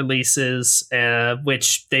subsequent releases,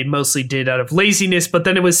 which they mostly did out of laziness, but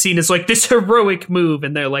then it was seen as like this heroic move.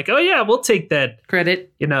 And they're like, oh yeah, we'll take that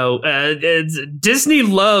credit. Disney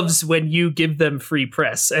loves when you give them free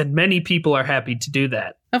press, and many people are happy to do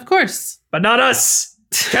that. Of course. But not us.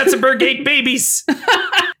 Katzenberg ate babies.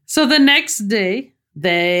 So the next day,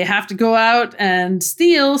 they have to go out and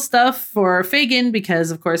steal stuff for Fagin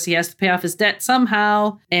because, of course, he has to pay off his debt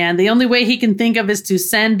somehow. And the only way he can think of is to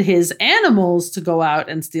send his animals to go out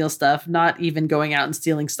and steal stuff, not even going out and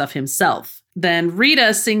stealing stuff himself. Then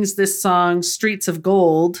Rita sings this song, Streets of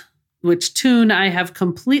Gold, which tune I have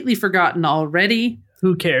completely forgotten already.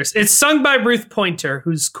 Who cares? It's sung by Ruth Pointer,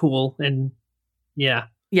 who's cool. And yeah.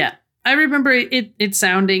 Yeah. I remember it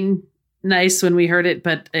sounding nice when we heard it,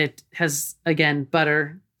 but it has, again,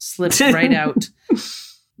 butter slipped right out.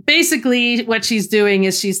 Basically, what she's doing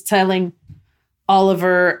is she's telling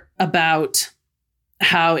Oliver about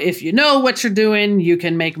how if you know what you're doing, you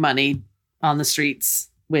can make money on the streets,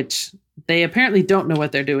 which they apparently don't know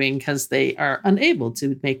what they're doing because they are unable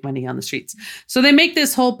to make money on the streets. So they make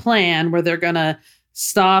this whole plan where they're going to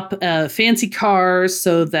stop fancy cars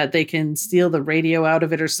so that they can steal the radio out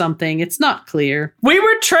of it or something. It's not clear. We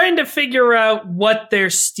were trying to figure out what they're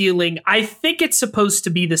stealing. I think it's supposed to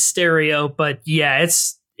be the stereo, but yeah,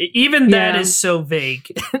 that is so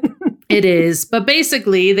vague. It is. But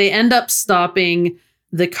basically, they end up stopping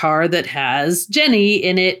the car that has Jenny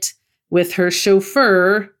in it with her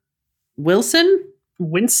chauffeur, Winston?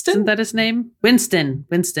 Isn't that his name? Winston.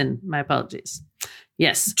 My apologies.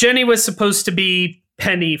 Yes. Jenny was supposed to be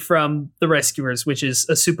Penny from The Rescuers, which is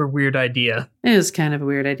a super weird idea. It is kind of a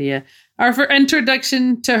weird idea. Our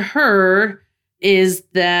introduction to her is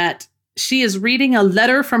that she is reading a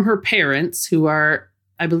letter from her parents, who are,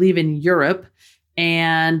 I believe, in Europe,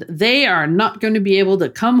 and they are not going to be able to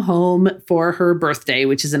come home for her birthday,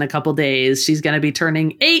 which is in a couple days. She's going to be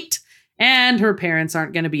turning 8, and her parents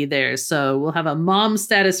aren't going to be there. So we'll have a mom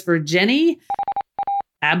status for Jenny.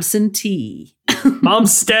 Absentee. Mom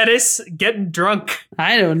status, getting drunk.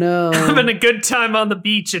 I don't know. Having a good time on the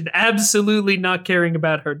beach and absolutely not caring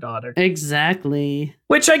about her daughter. Exactly.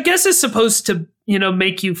 Which I guess is supposed to,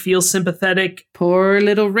 make you feel sympathetic. Poor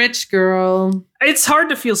little rich girl. It's hard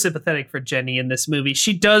to feel sympathetic for Jenny in this movie.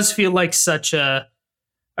 She does feel like such a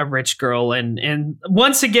rich girl. And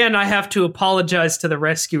once again, I have to apologize to The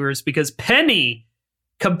Rescuers because Penny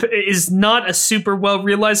is not a super well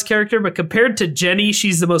realized character, but compared to Jenny,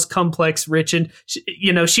 she's the most complex, rich, and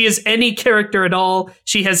she is any character at all.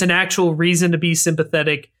 She has an actual reason to be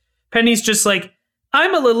sympathetic. Penny's just like,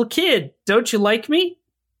 I'm a little kid. Don't you like me?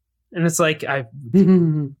 And it's like,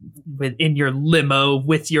 in your limo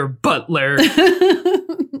with your butler,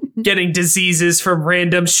 getting diseases from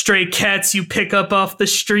random stray cats you pick up off the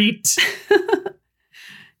street.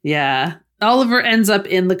 Yeah. Oliver ends up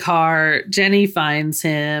in the car. Jenny finds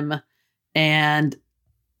him, and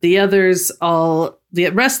the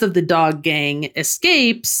rest of the dog gang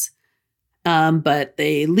escapes, but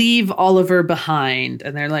they leave Oliver behind.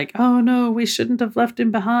 And they're like, oh no, we shouldn't have left him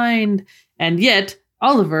behind. And yet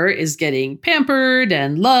Oliver is getting pampered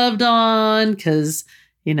and loved on because,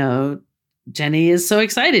 Jenny is so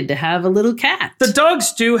excited to have a little cat. The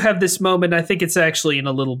dogs do have this moment. I think it's actually in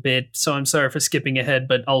a little bit, so I'm sorry for skipping ahead,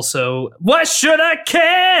 but also, why should I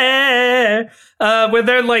care? Where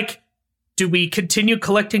they're like, do we continue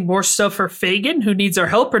collecting more stuff for Fagin, who needs our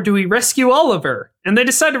help, or do we rescue Oliver? And they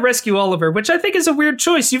decide to rescue Oliver, which I think is a weird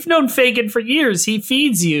choice. You've known Fagin for years. He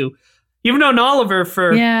feeds you. You've known Oliver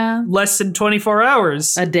for less than 24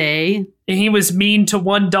 hours. A day. And he was mean to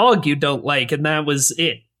one dog you don't like, and that was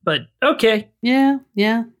it. But okay. Yeah.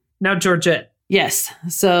 Now Georgette. Yes.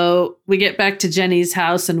 So we get back to Jenny's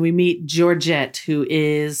house and we meet Georgette, who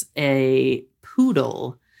is a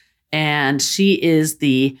poodle. And she is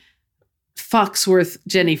the Foxworth.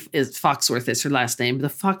 Foxworth is her last name. The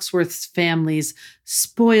Foxworth family's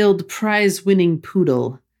spoiled prize-winning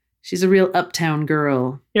poodle. She's a real uptown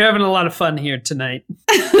girl. You're having a lot of fun here tonight.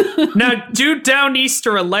 Now do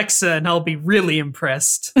Downeaster Alexa and I'll be really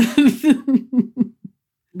impressed.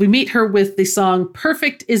 We meet her with the song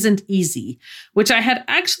Perfect Isn't Easy, which I had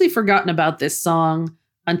actually forgotten about this song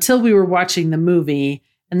until we were watching the movie.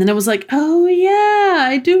 And then I was like, oh yeah,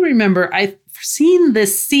 I do remember. I've seen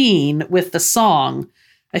this scene with the song.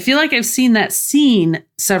 I feel like I've seen that scene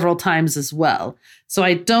several times as well. So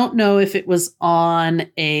I don't know if it was on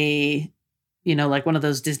a, like one of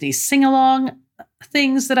those Disney sing-along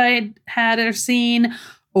things that I had or seen,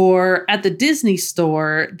 or at the Disney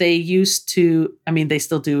store, they used to, they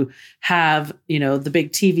still do have, the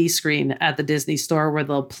big TV screen at the Disney store where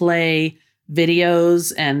they'll play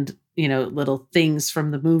videos and, little things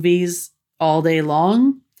from the movies all day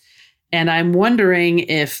long. And I'm wondering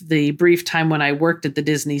if the brief time when I worked at the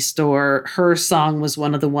Disney store, her song was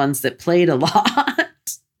one of the ones that played a lot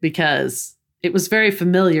because it was very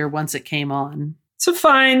familiar once it came on. It's a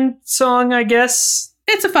fine song, I guess.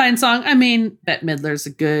 It's a fine song. Bette Midler's a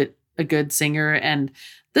good singer. And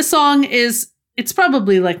the song it's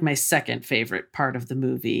probably like my second favorite part of the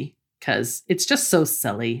movie because it's just so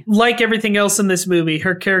silly. Like everything else in this movie,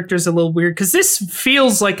 her character's a little weird because this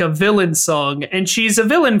feels like a villain song and she's a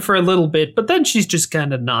villain for a little bit, but then she's just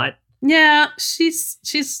kind of not. Yeah,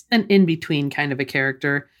 she's an in-between kind of a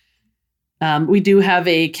character. We do have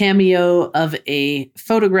a cameo of a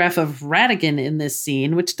photograph of Ratigan in this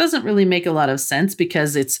scene, which doesn't really make a lot of sense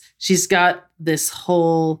because she's got this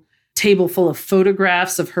whole table full of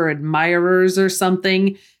photographs of her admirers or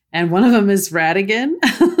something, and one of them is Ratigan.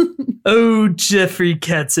 Oh, Jeffrey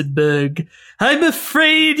Katzenberg, I'm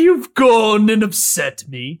afraid you've gone and upset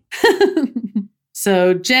me.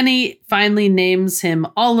 So Jenny finally names him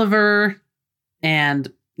Oliver,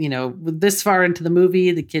 and this far into the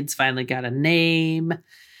movie, the kids finally got a name.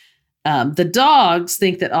 The dogs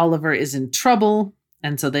think that Oliver is in trouble,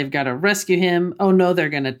 and so they've got to rescue him. Oh no, they're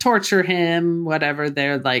going to torture him, whatever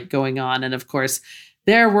they're like going on. And of course,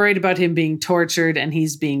 they're worried about him being tortured, and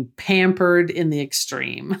he's being pampered in the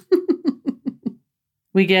extreme.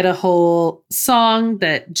 We get a whole song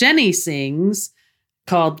that Jenny sings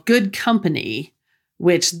called Good Company,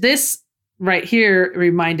 which this right here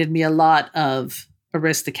reminded me a lot of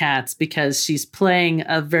Aristocats because she's playing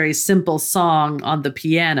a very simple song on the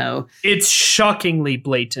piano. It's shockingly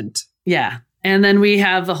blatant. Yeah. And then we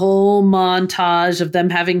have a whole montage of them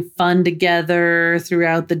having fun together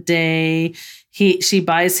throughout the day. She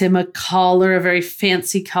buys him a collar, a very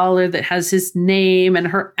fancy collar that has his name and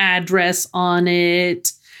her address on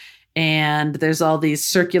it. And there's all these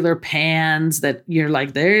circular pans that you're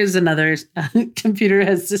like, there's another computer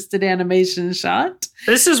assisted animation shot.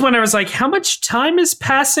 This is when I was like, how much time is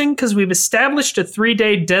passing? Because we've established a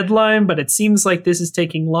 3-day deadline, but it seems like this is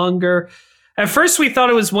taking longer. At first, we thought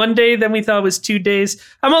it was 1 day, then we thought it was 2 days.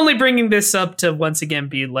 I'm only bringing this up to once again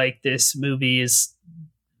be like, this movie is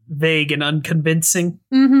vague and unconvincing.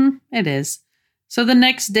 Mm-hmm, it is. So the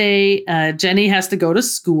next day, Jenny has to go to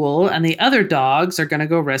school, and the other dogs are going to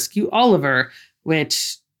go rescue Oliver,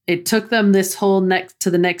 which it took them this whole to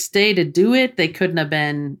the next day to do it. They couldn't have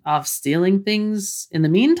been off stealing things in the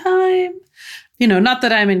meantime. Not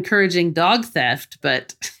that I'm encouraging dog theft,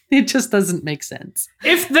 but it just doesn't make sense.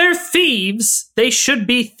 If they're thieves, they should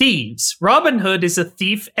be thieves. Robin Hood is a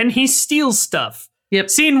thief, and he steals stuff. Yep.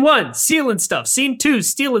 Scene 1, stealing stuff. Scene 2,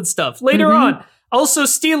 stealing stuff. Later on, also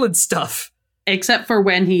stealing stuff. Except for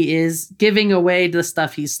when he is giving away the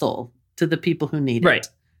stuff he stole to the people who need it.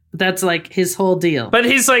 That's like his whole deal. But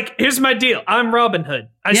he's like, here's my deal. I'm Robin Hood.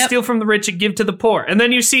 I steal from the rich and give to the poor. And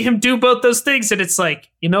then you see him do both those things. And it's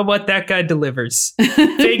like, you know what? That guy delivers.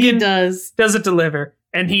 Fagin doesn't deliver.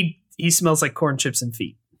 And he smells like corn chips and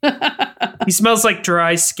feet. He smells like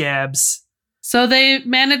dry scabs. So they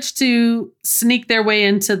managed to sneak their way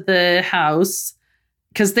into the house.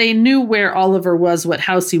 because they knew where Oliver was, what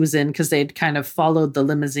house he was in, because they'd kind of followed the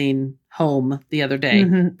limousine home the other day,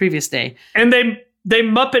 previous day. And they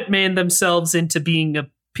Muppet Man themselves into being a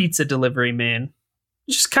pizza delivery man.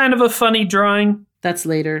 Just kind of a funny drawing. That's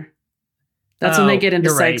later. That's when they get into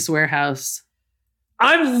Sykes' warehouse.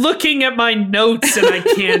 I'm looking at my notes and I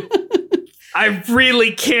can't, I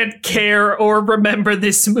really can't care or remember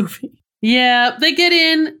this movie. Yeah, they get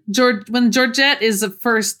in. When Georgette is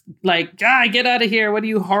first like, get out of here. What are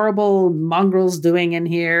you horrible mongrels doing in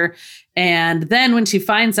here? And then when she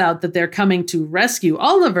finds out that they're coming to rescue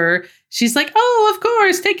Oliver, she's like, oh, of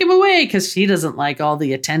course, take him away. Because she doesn't like all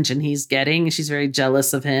the attention he's getting. She's very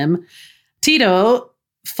jealous of him. Tito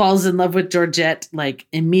falls in love with Georgette like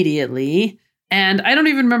immediately. And I don't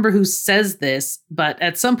even remember who says this, but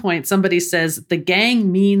at some point somebody says the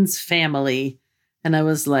gang means family. And I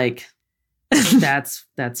was like, that's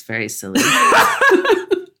very silly.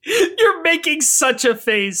 You're making such a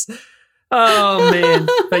face. Oh, man.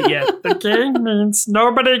 But yeah, the gang means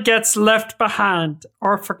nobody gets left behind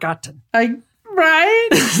or forgotten. Right?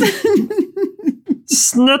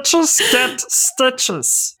 Snitches get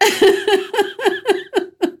stitches.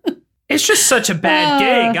 It's just such a bad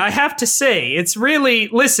gang, I have to say. It's really,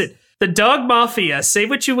 listen, the Dog Mafia, say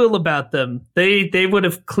what you will about them. They would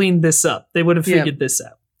have cleaned this up. They would have figured this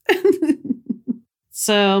out.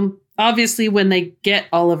 So obviously when they get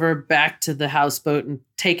Oliver back to the houseboat and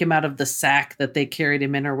take him out of the sack that they carried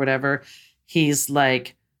him in or whatever, he's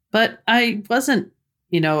like, but I wasn't,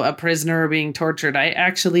 a prisoner or being tortured. I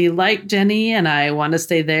actually like Jenny and I want to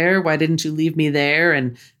stay there. Why didn't you leave me there?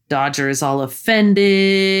 And Dodger is all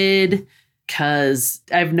offended because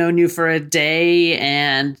I've known you for a day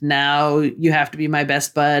and now you have to be my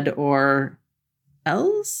best bud or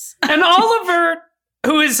else. And Oliver,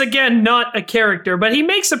 who is, again, not a character, but he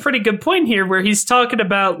makes a pretty good point here where he's talking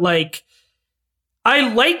about, like,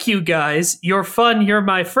 I like you guys, you're fun, you're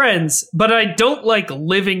my friends, but I don't like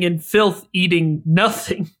living in filth, eating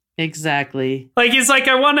nothing. Exactly. Like, he's like,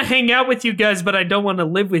 I want to hang out with you guys, but I don't want to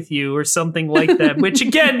live with you or something like that. Which,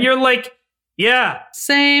 again, you're like, yeah.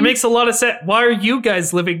 Same. It makes a lot of sense. Why are you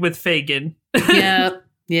guys living with Fagin? Yeah.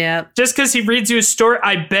 Yeah. Just because he reads you a story,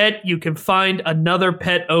 I bet you can find another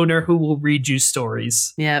pet owner who will read you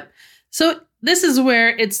stories. Yep. So this is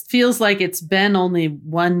where it feels like it's been only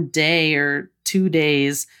 1 day or 2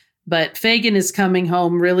 days, but Fagin is coming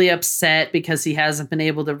home really upset because he hasn't been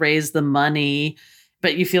able to raise the money.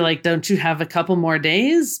 But you feel like, don't you have a couple more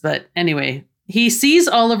days? But anyway, he sees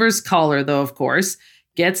Oliver's collar, though, of course,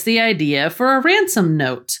 gets the idea for a ransom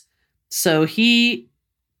note. So he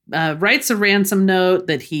writes a ransom note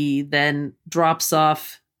that he then drops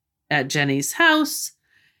off at Jenny's house.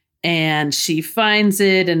 And she finds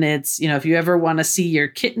it. And it's, if you ever want to see your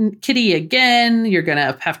kitty again, you're going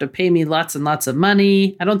to have to pay me lots and lots of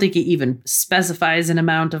money. I don't think he even specifies an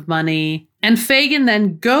amount of money. And Fagin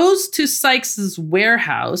then goes to Sykes's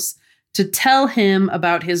warehouse to tell him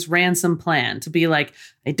about his ransom plan, to be like,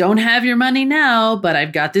 I don't have your money now, but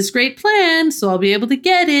I've got this great plan, so I'll be able to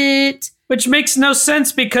get it. Which makes no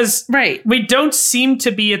sense because we don't seem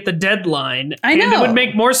to be at the deadline. I know. And it would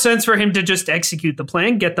make more sense for him to just execute the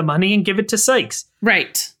plan, get the money, and give it to Sykes.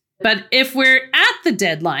 Right. But if we're at the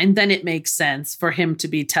deadline, then it makes sense for him to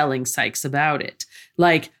be telling Sykes about it.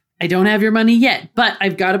 Like, I don't have your money yet, but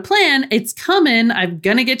I've got a plan. It's coming. I'm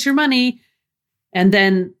going to get your money. And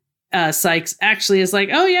then Sykes actually is like,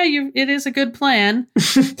 oh, yeah, it is a good plan.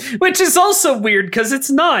 Which is also weird because it's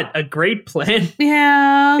not a great plan.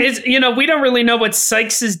 Yeah. It's, we don't really know what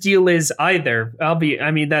Sykes's deal is either.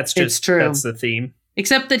 That's just true. That's the theme.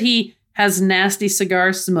 Except that he has nasty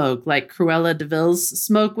cigar smoke, like Cruella de Vil's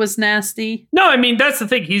smoke was nasty. No, that's the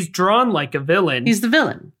thing. He's drawn like a villain. He's the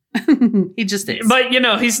villain. He just is. But,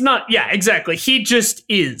 he's not. Yeah, exactly. He just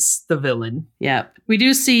is the villain. Yeah. We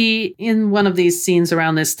do see in one of these scenes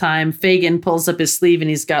around this time, Fagin pulls up his sleeve and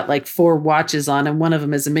he's got like 4 watches on, and one of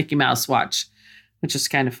them is a Mickey Mouse watch, which is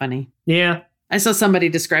kind of funny. Yeah. I saw somebody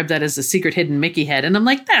describe that as a secret hidden Mickey head, and I'm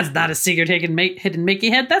like, that's not a secret hidden Mickey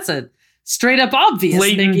head. That's a straight up obvious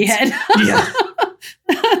blatant Mickey head. Yeah.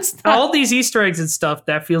 All these Easter eggs and stuff,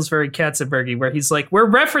 that feels very Katzenbergy, where he's like, we're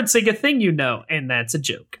referencing a thing and that's a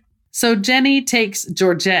joke. So Jenny takes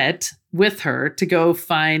Georgette with her to go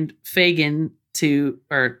find Fagin to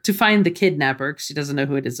find the kidnapper, because she doesn't know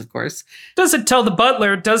who it is, of course. Doesn't tell the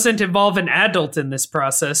butler, doesn't involve an adult in this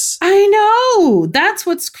process. I know! That's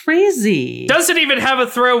what's crazy. Doesn't even have a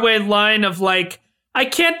throwaway line of like, I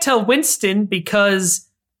can't tell Winston because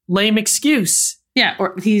lame excuse. Yeah,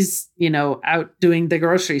 or he's, out doing the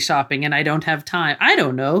grocery shopping and I don't have time. I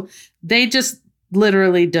don't know. They just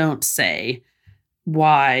literally don't say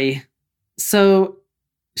why. So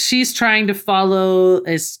she's trying to follow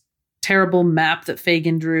this terrible map that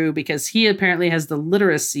Fagin drew because he apparently has the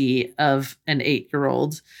literacy of an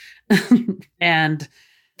 8-year-old. And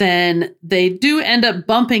then they do end up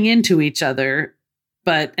bumping into each other.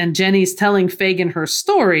 And Jenny's telling Fagin her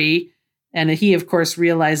story. And he, of course,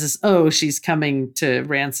 realizes, oh, she's coming to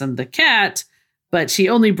ransom the cat. But she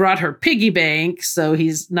only brought her piggy bank, so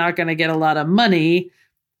he's not going to get a lot of money.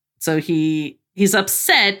 So he's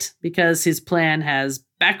upset because his plan has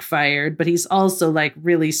backfired, but he's also like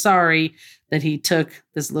really sorry that he took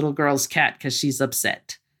this little girl's cat because she's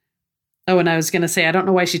upset. Oh, and I was going to say, I don't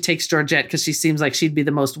know why she takes Georgette because she seems like she'd be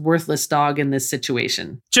the most worthless dog in this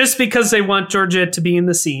situation. Just because they want Georgette to be in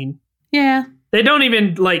the scene. Yeah. They don't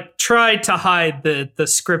even like try to hide the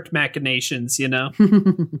script machinations, you know?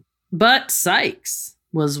 But Sykes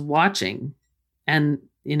was watching, and,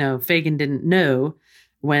 Fagin didn't know.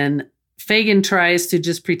 When Fagin tries to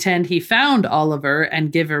just pretend he found Oliver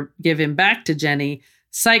and give him back to Jenny,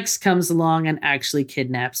 Sykes comes along and actually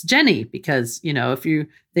kidnaps Jenny because, if you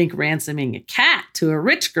think ransoming a cat to a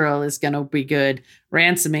rich girl is going to be good,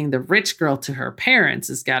 ransoming the rich girl to her parents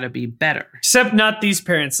has got to be better. Except not these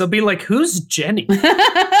parents. They'll be like, who's Jenny?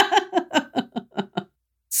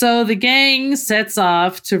 So the gang sets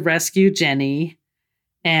off to rescue Jenny.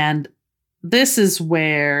 And this is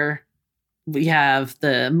where we have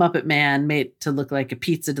the Muppet Man made to look like a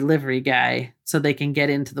pizza delivery guy so they can get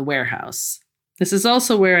into the warehouse. This is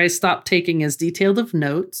also where I stopped taking as detailed of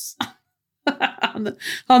notes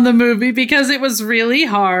on the movie because it was really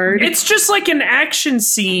hard. It's just like an action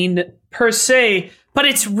scene per se, but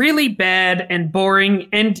it's really bad and boring.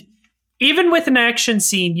 And even with an action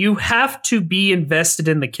scene, you have to be invested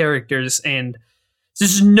in the characters, and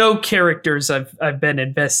there's no characters I've been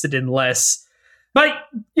invested in less. But,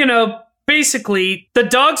 basically, the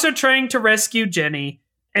dogs are trying to rescue Jenny,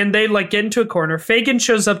 and they get into a corner. Fagin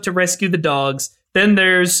shows up to rescue the dogs. Then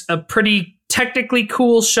there's a pretty technically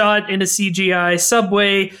cool shot in a CGI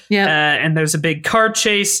subway. Yep. And there's a big car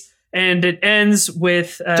chase. And it ends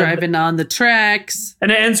with... driving on the tracks. And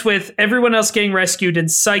it ends with everyone else getting rescued and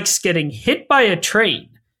Sykes getting hit by a train.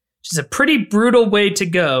 Which is a pretty brutal way to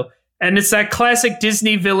go. And it's that classic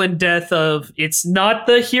Disney villain death of, it's not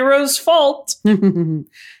the hero's fault.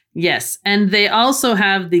 Yes. And they also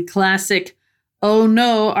have the classic, oh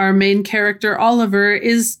no, our main character Oliver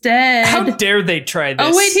is dead. How dare they try this?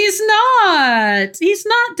 Oh wait, he's not. He's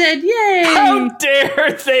not dead. Yay. How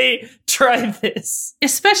dare they try this?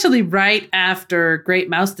 Especially right after Great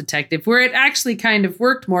Mouse Detective, where it actually kind of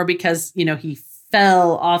worked more because, he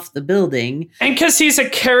fell off the building. And because he's a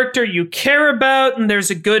character you care about, and there's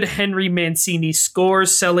a good Henry Mancini score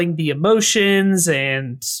selling the emotions,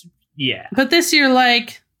 and yeah. But this year,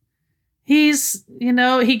 he's,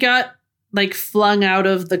 he got flung out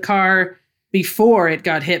of the car before it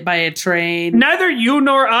got hit by a train. Neither you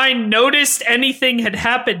nor I noticed anything had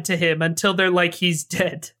happened to him until they're like, he's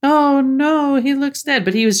dead. Oh no, he looks dead,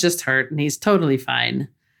 but he was just hurt and he's totally fine.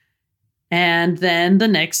 And then the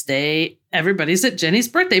next day, everybody's at Jenny's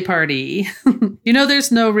birthday party.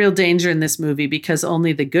 There's no real danger in this movie because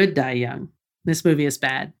only the good die young. This movie is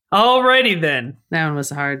bad. Alrighty then. That one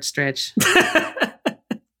was a hard stretch.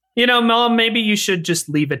 Mom, maybe you should just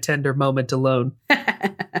leave a tender moment alone.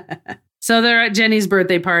 So they're at Jenny's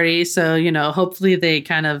birthday party. So, hopefully they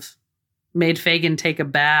kind of made Fagin take a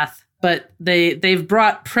bath. But they've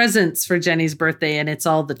brought presents for Jenny's birthday, and it's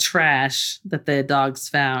all the trash that the dogs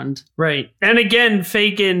found. Right. And again,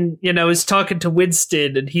 Fagin, is talking to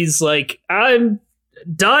Winston, and he's like, I'm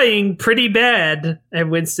dying pretty bad. And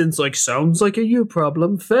Winston's like, sounds like a you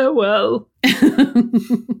problem. Farewell.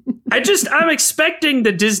 I'm expecting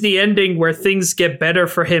the Disney ending where things get better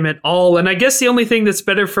for him at all. And I guess the only thing that's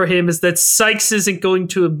better for him is that Sykes isn't going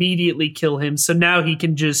to immediately kill him. So now he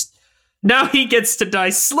gets to die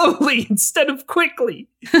slowly instead of quickly.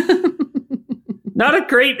 Not a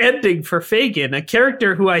great ending for Fagin, a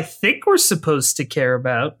character who I think we're supposed to care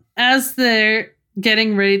about. As they're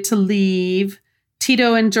getting ready to leave,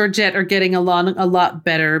 Tito and Georgette are getting along a lot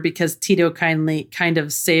better because Tito kind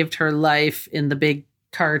of saved her life in the big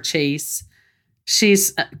car chase.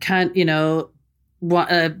 She's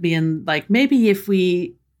being like, maybe if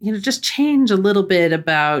we, just change a little bit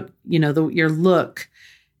about, your look.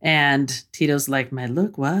 And Tito's like, my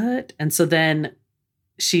look, what? And so then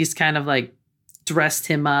she's kind of dressed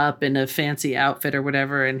him up in a fancy outfit or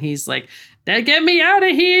whatever. And he's like, get me out of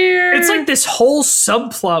here. It's like this whole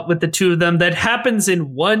subplot with the two of them that happens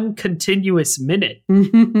in one continuous minute.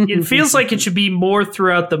 It feels like it should be more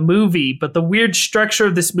throughout the movie, but the weird structure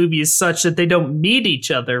of this movie is such that they don't meet each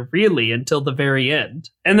other really until the very end.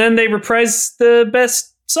 And then they reprise the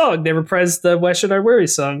best song. They reprise the Why Should I Worry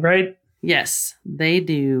song, right? Yes, they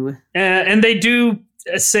do. And they do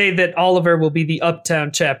say that Oliver will be the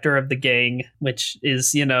Uptown chapter of the gang, which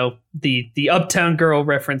is, the Uptown Girl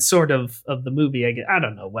reference sort of the movie. I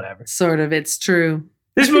don't know, whatever. Sort of, it's true.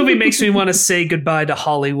 This movie makes me want to say goodbye to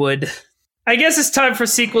Hollywood. I guess it's time for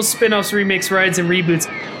sequels, spin-offs, remakes, rides, and reboots.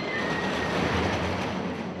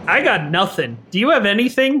 I got nothing. Do you have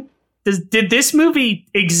anything? Did this movie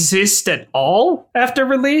exist at all after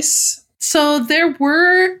release? So there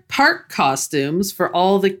were park costumes for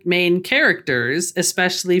all the main characters,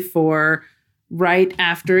 especially for right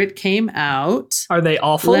after it came out. Are they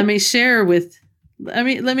awful? Let me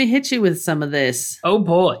hit you with some of this. Oh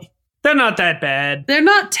boy. They're not that bad. They're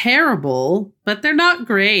not terrible, but they're not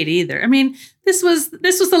great either. I mean, this was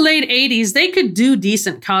the late 80s. They could do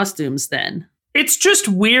decent costumes then. It's just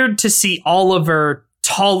weird to see Oliver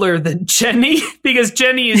taller than Jenny, because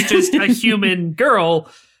Jenny is just a human girl.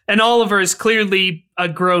 And Oliver is clearly a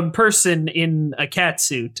grown person in a cat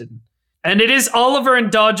suit. And it is Oliver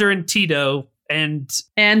and Dodger and Tito and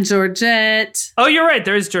Georgette. Oh, you're right.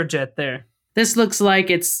 There is Georgette there. This looks like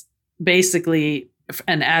it's basically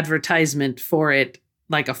an advertisement for it,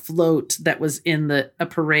 like a float that was in a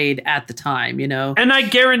parade at the time, And I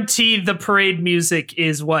guarantee the parade music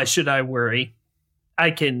is Why Should I Worry?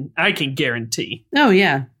 I can guarantee. Oh,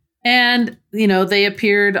 yeah. And, they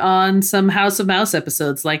appeared on some House of Mouse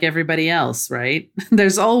episodes like everybody else, right?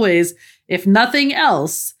 There's always, if nothing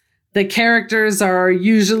else, the characters are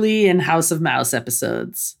usually in House of Mouse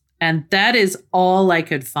episodes. And that is all I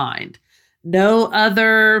could find. No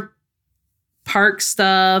other park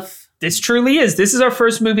stuff. This truly is. This is our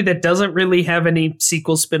first movie that doesn't really have any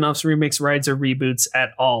sequels, spin-offs, remakes, rides, or reboots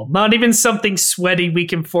at all. Not even something sweaty we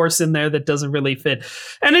can force in there that doesn't really fit.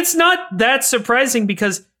 And it's not that surprising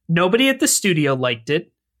because nobody at the studio liked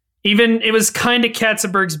it. Even it was kind of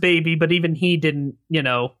Katzenberg's baby, but even he didn't,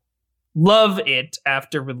 love it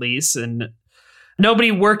after release. And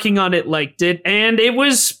nobody working on it liked it. And it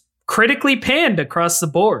was critically panned across the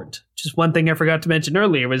board. Just one thing I forgot to mention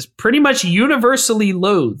earlier, was pretty much universally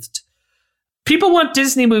loathed. People want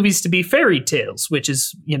Disney movies to be fairy tales, which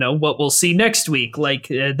is, what we'll see next week. Like,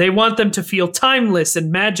 they want them to feel timeless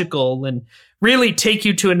and magical and really take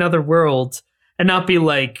you to another world. And not be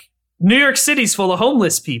like, New York City's full of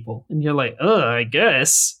homeless people. And you're like, I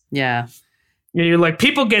guess. Yeah. And you're like,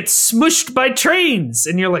 people get smushed by trains.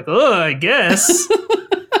 And you're like, I guess.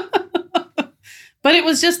 But it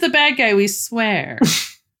was just the bad guy, we swear.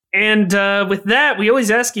 And with that, we always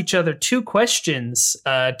ask each other two questions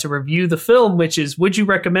to review the film, which is, would you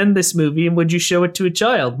recommend this movie and would you show it to a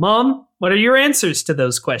child? Mom, what are your answers to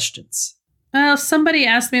those questions? Well, if somebody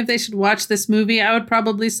asked me if they should watch this movie, I would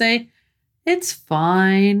probably say, it's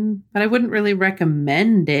fine, but I wouldn't really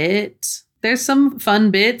recommend it. There's some fun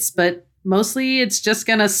bits, but mostly it's just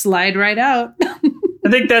going to slide right out. I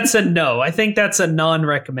think that's a no. I think that's a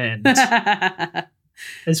non-recommend,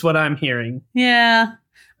 is what I'm hearing. Yeah,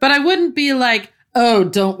 but I wouldn't be like, oh,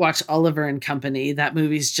 don't watch Oliver and Company. That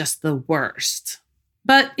movie's just the worst.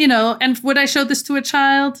 But, and would I show this to a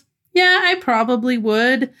child? Yeah, I probably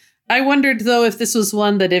would. I wondered, though, if this was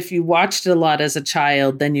one that if you watched it a lot as a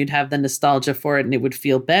child, then you'd have the nostalgia for it and it would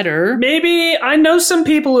feel better. Maybe. I know some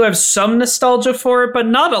people who have some nostalgia for it, but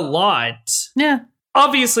not a lot. Yeah.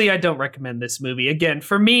 Obviously, I don't recommend this movie. Again,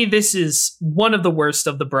 for me, this is one of the worst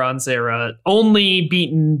of the Bronze era, only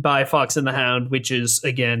beaten by Fox and the Hound, which is,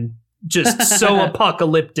 again, just so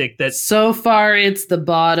apocalyptic that... So far, it's the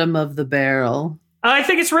bottom of the barrel. I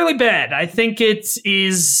think it's really bad. I think it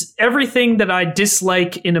is everything that I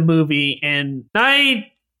dislike in a movie, and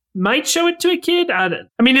I might show it to a kid. I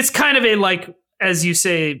mean, it's kind of a, like, as you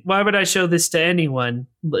say, why would I show this to anyone,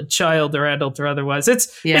 child or adult or otherwise?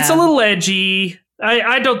 It's a little edgy.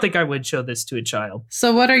 I don't think I would show this to a child.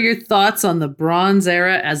 So what are your thoughts on the Bronze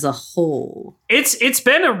era as a whole? It's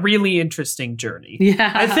been a really interesting journey.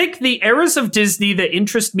 Yeah. I think the eras of Disney that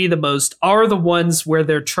interest me the most are the ones where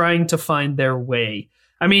they're trying to find their way.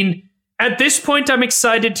 I mean, at this point, I'm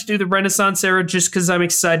excited to do the Renaissance era just because I'm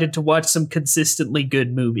excited to watch some consistently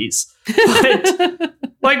good movies. But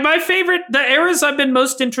like the eras I've been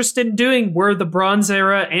most interested in doing were the Bronze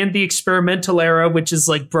era and the experimental era, which is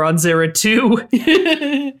like Bronze era 2.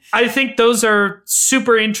 I think those are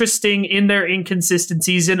super interesting in their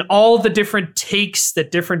inconsistencies and all the different takes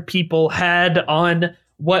that different people had on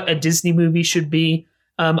what a Disney movie should be.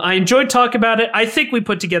 I enjoyed talking about it. I think we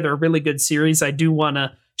put together a really good series. I do want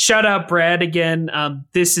to shout out Brad again.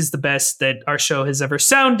 This is the best that our show has ever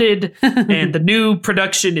sounded. And the new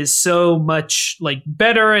production is so much like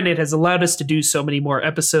better. And it has allowed us to do so many more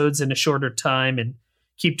episodes in a shorter time and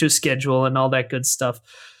keep to a schedule and all that good stuff.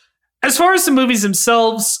 As far as the movies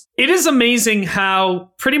themselves, it is amazing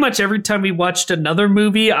how pretty much every time we watched another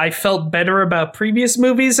movie, I felt better about previous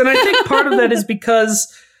movies. And I think part of that is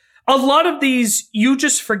because a lot of these, you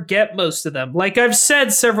just forget most of them. Like I've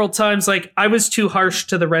said several times, like I was too harsh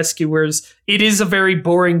to The Rescuers. It is a very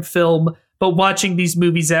boring film, but watching these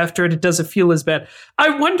movies after it doesn't feel as bad.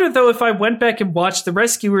 I wonder, though, if I went back and watched The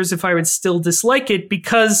Rescuers, if I would still dislike it,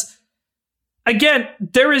 because again,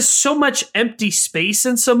 there is so much empty space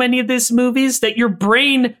in so many of these movies that your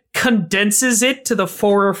brain condenses it to the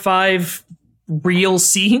 4 or 5 real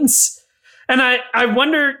scenes. And I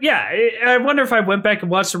wonder, I wonder if I went back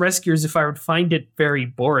and watched The Rescuers, if I would find it very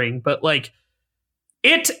boring. But like,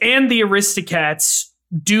 it and the Aristocats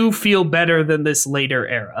do feel better than this later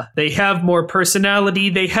era. They have more personality.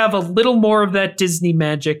 They have a little more of that Disney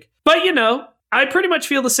magic. But, you know, I pretty much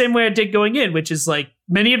feel the same way I did going in, which is like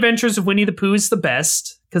Many Adventures of Winnie the Pooh is the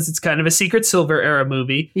best because it's kind of a Secret Silver era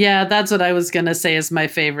movie. Yeah, that's what I was going to say is my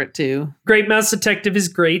favorite too. Great Mouse Detective is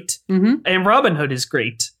great. Mm-hmm. And Robin Hood is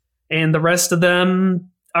great. And the rest of them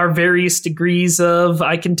are various degrees of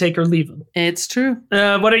I can take or leave them. It's true.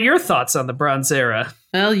 What are your thoughts on the Bronze Era?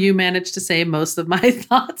 Well, you managed to say most of my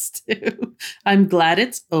thoughts too. I'm glad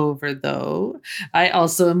it's over though. I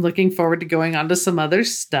also am looking forward to going on to some other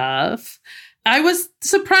stuff. I was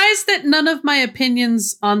surprised that none of my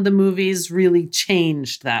opinions on the movies really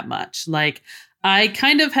changed that much. Like, I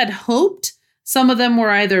kind of had hoped some of them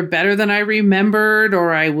were either better than I remembered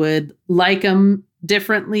or I would like them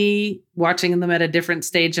differently, watching them at a different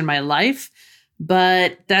stage in my life.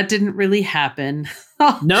 But that didn't really happen.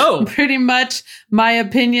 No. Pretty much my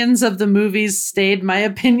opinions of the movies stayed my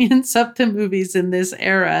opinions of the movies in this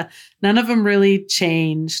era. None of them really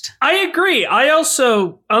changed. I agree. I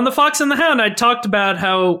also, on The Fox and the Hound, I talked about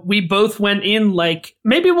how we both went in like,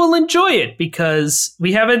 maybe we'll enjoy it because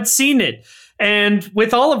we haven't seen it. And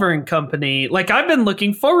with Oliver and Company, like I've been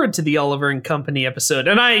looking forward to the Oliver and Company episode.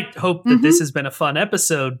 And I hope that this has been a fun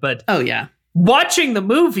episode. But oh yeah, watching the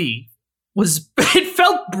movie it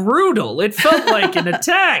felt brutal. It felt like an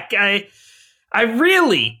attack. I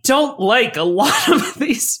really don't like a lot of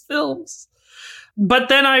these films. But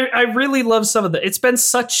then I really love some of it's been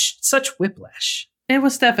such whiplash. It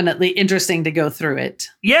was definitely interesting to go through it.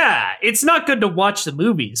 Yeah, it's not good to watch the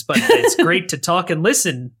movies, but it's great to talk and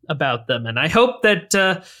listen about them. And I hope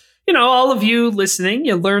that, all of you listening,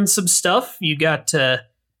 you learned some stuff. You got to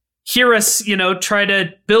hear us, try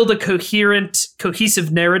to build a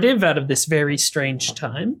cohesive narrative out of this very strange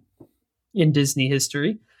time in Disney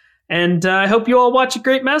history. And I hope you all watch A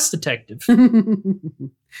Great Mouse Detective.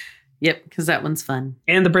 Yep, because that one's fun.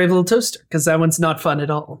 And The Brave Little Toaster, because that one's not fun at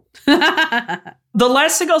all. The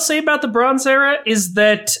last thing I'll say about the Bronze Era is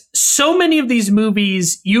that so many of these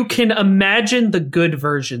movies, you can imagine the good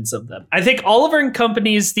versions of them. I think Oliver and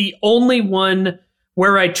Company is the only one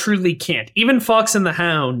where I truly can't. Even Fox and the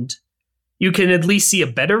Hound, you can at least see a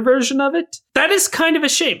better version of it. That is kind of a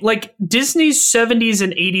shame. Like, Disney's 70s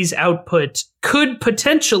and 80s output could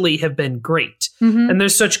potentially have been great. Mm-hmm. And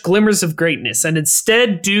there's such glimmers of greatness. And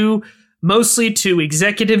instead, due mostly to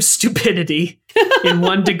executive stupidity in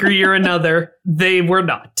one degree or another, they were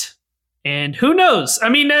not. And who knows? I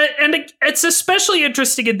mean, and it's especially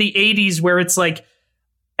interesting in the 80s where it's like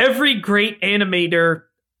every great animator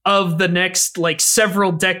of the next like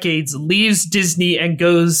several decades leaves Disney and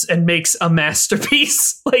goes and makes a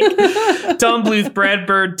masterpiece. Like Don Bluth, Brad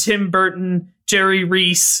Bird, Tim Burton, Jerry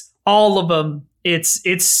Reese, all of them.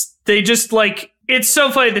 They just like, it's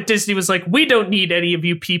so funny that Disney was like, we don't need any of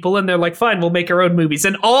you people. And they're like, fine, we'll make our own movies.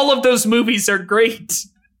 And all of those movies are great.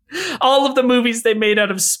 All of the movies they made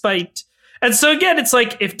out of spite. And so again, it's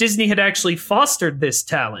like if Disney had actually fostered this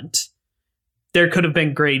talent, there could have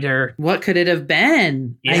been greater. What could it have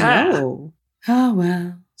been? Yeah. I know. Oh,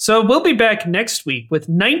 well. So we'll be back next week with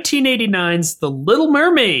 1989's The Little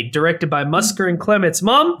Mermaid, directed by Musker and Clements.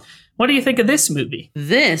 Mom, what do you think of this movie?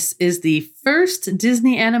 This is the first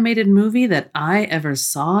Disney animated movie that I ever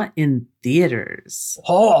saw in theaters.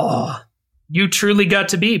 Oh, you truly got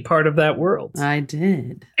to be part of that world. I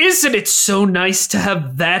did. Isn't it so nice to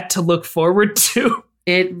have that to look forward to?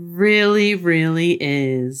 It really, really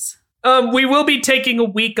is. We will be taking a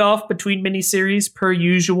week off between miniseries per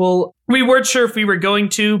usual. We weren't sure if we were going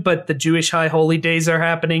to, but the Jewish High Holy Days are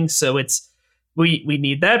happening, so we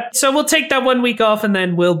need that. So we'll take that 1 week off, and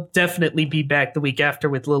then we'll definitely be back the week after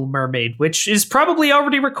with Little Mermaid, which is probably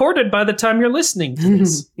already recorded by the time you're listening to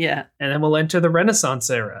this. Yeah. And then we'll enter the Renaissance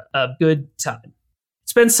era. A good time.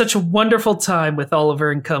 It's been such a wonderful time with Oliver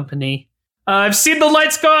and Company. I've seen the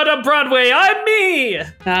lights go out on Broadway. I'm me.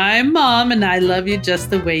 I'm Mom, and I love you just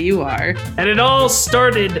the way you are. And it all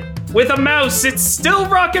started with a mouse. It's still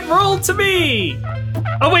rock and roll to me.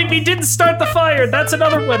 Oh, wait, we didn't start the fire. That's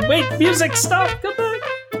another one. Wait, music, stop. Goodbye.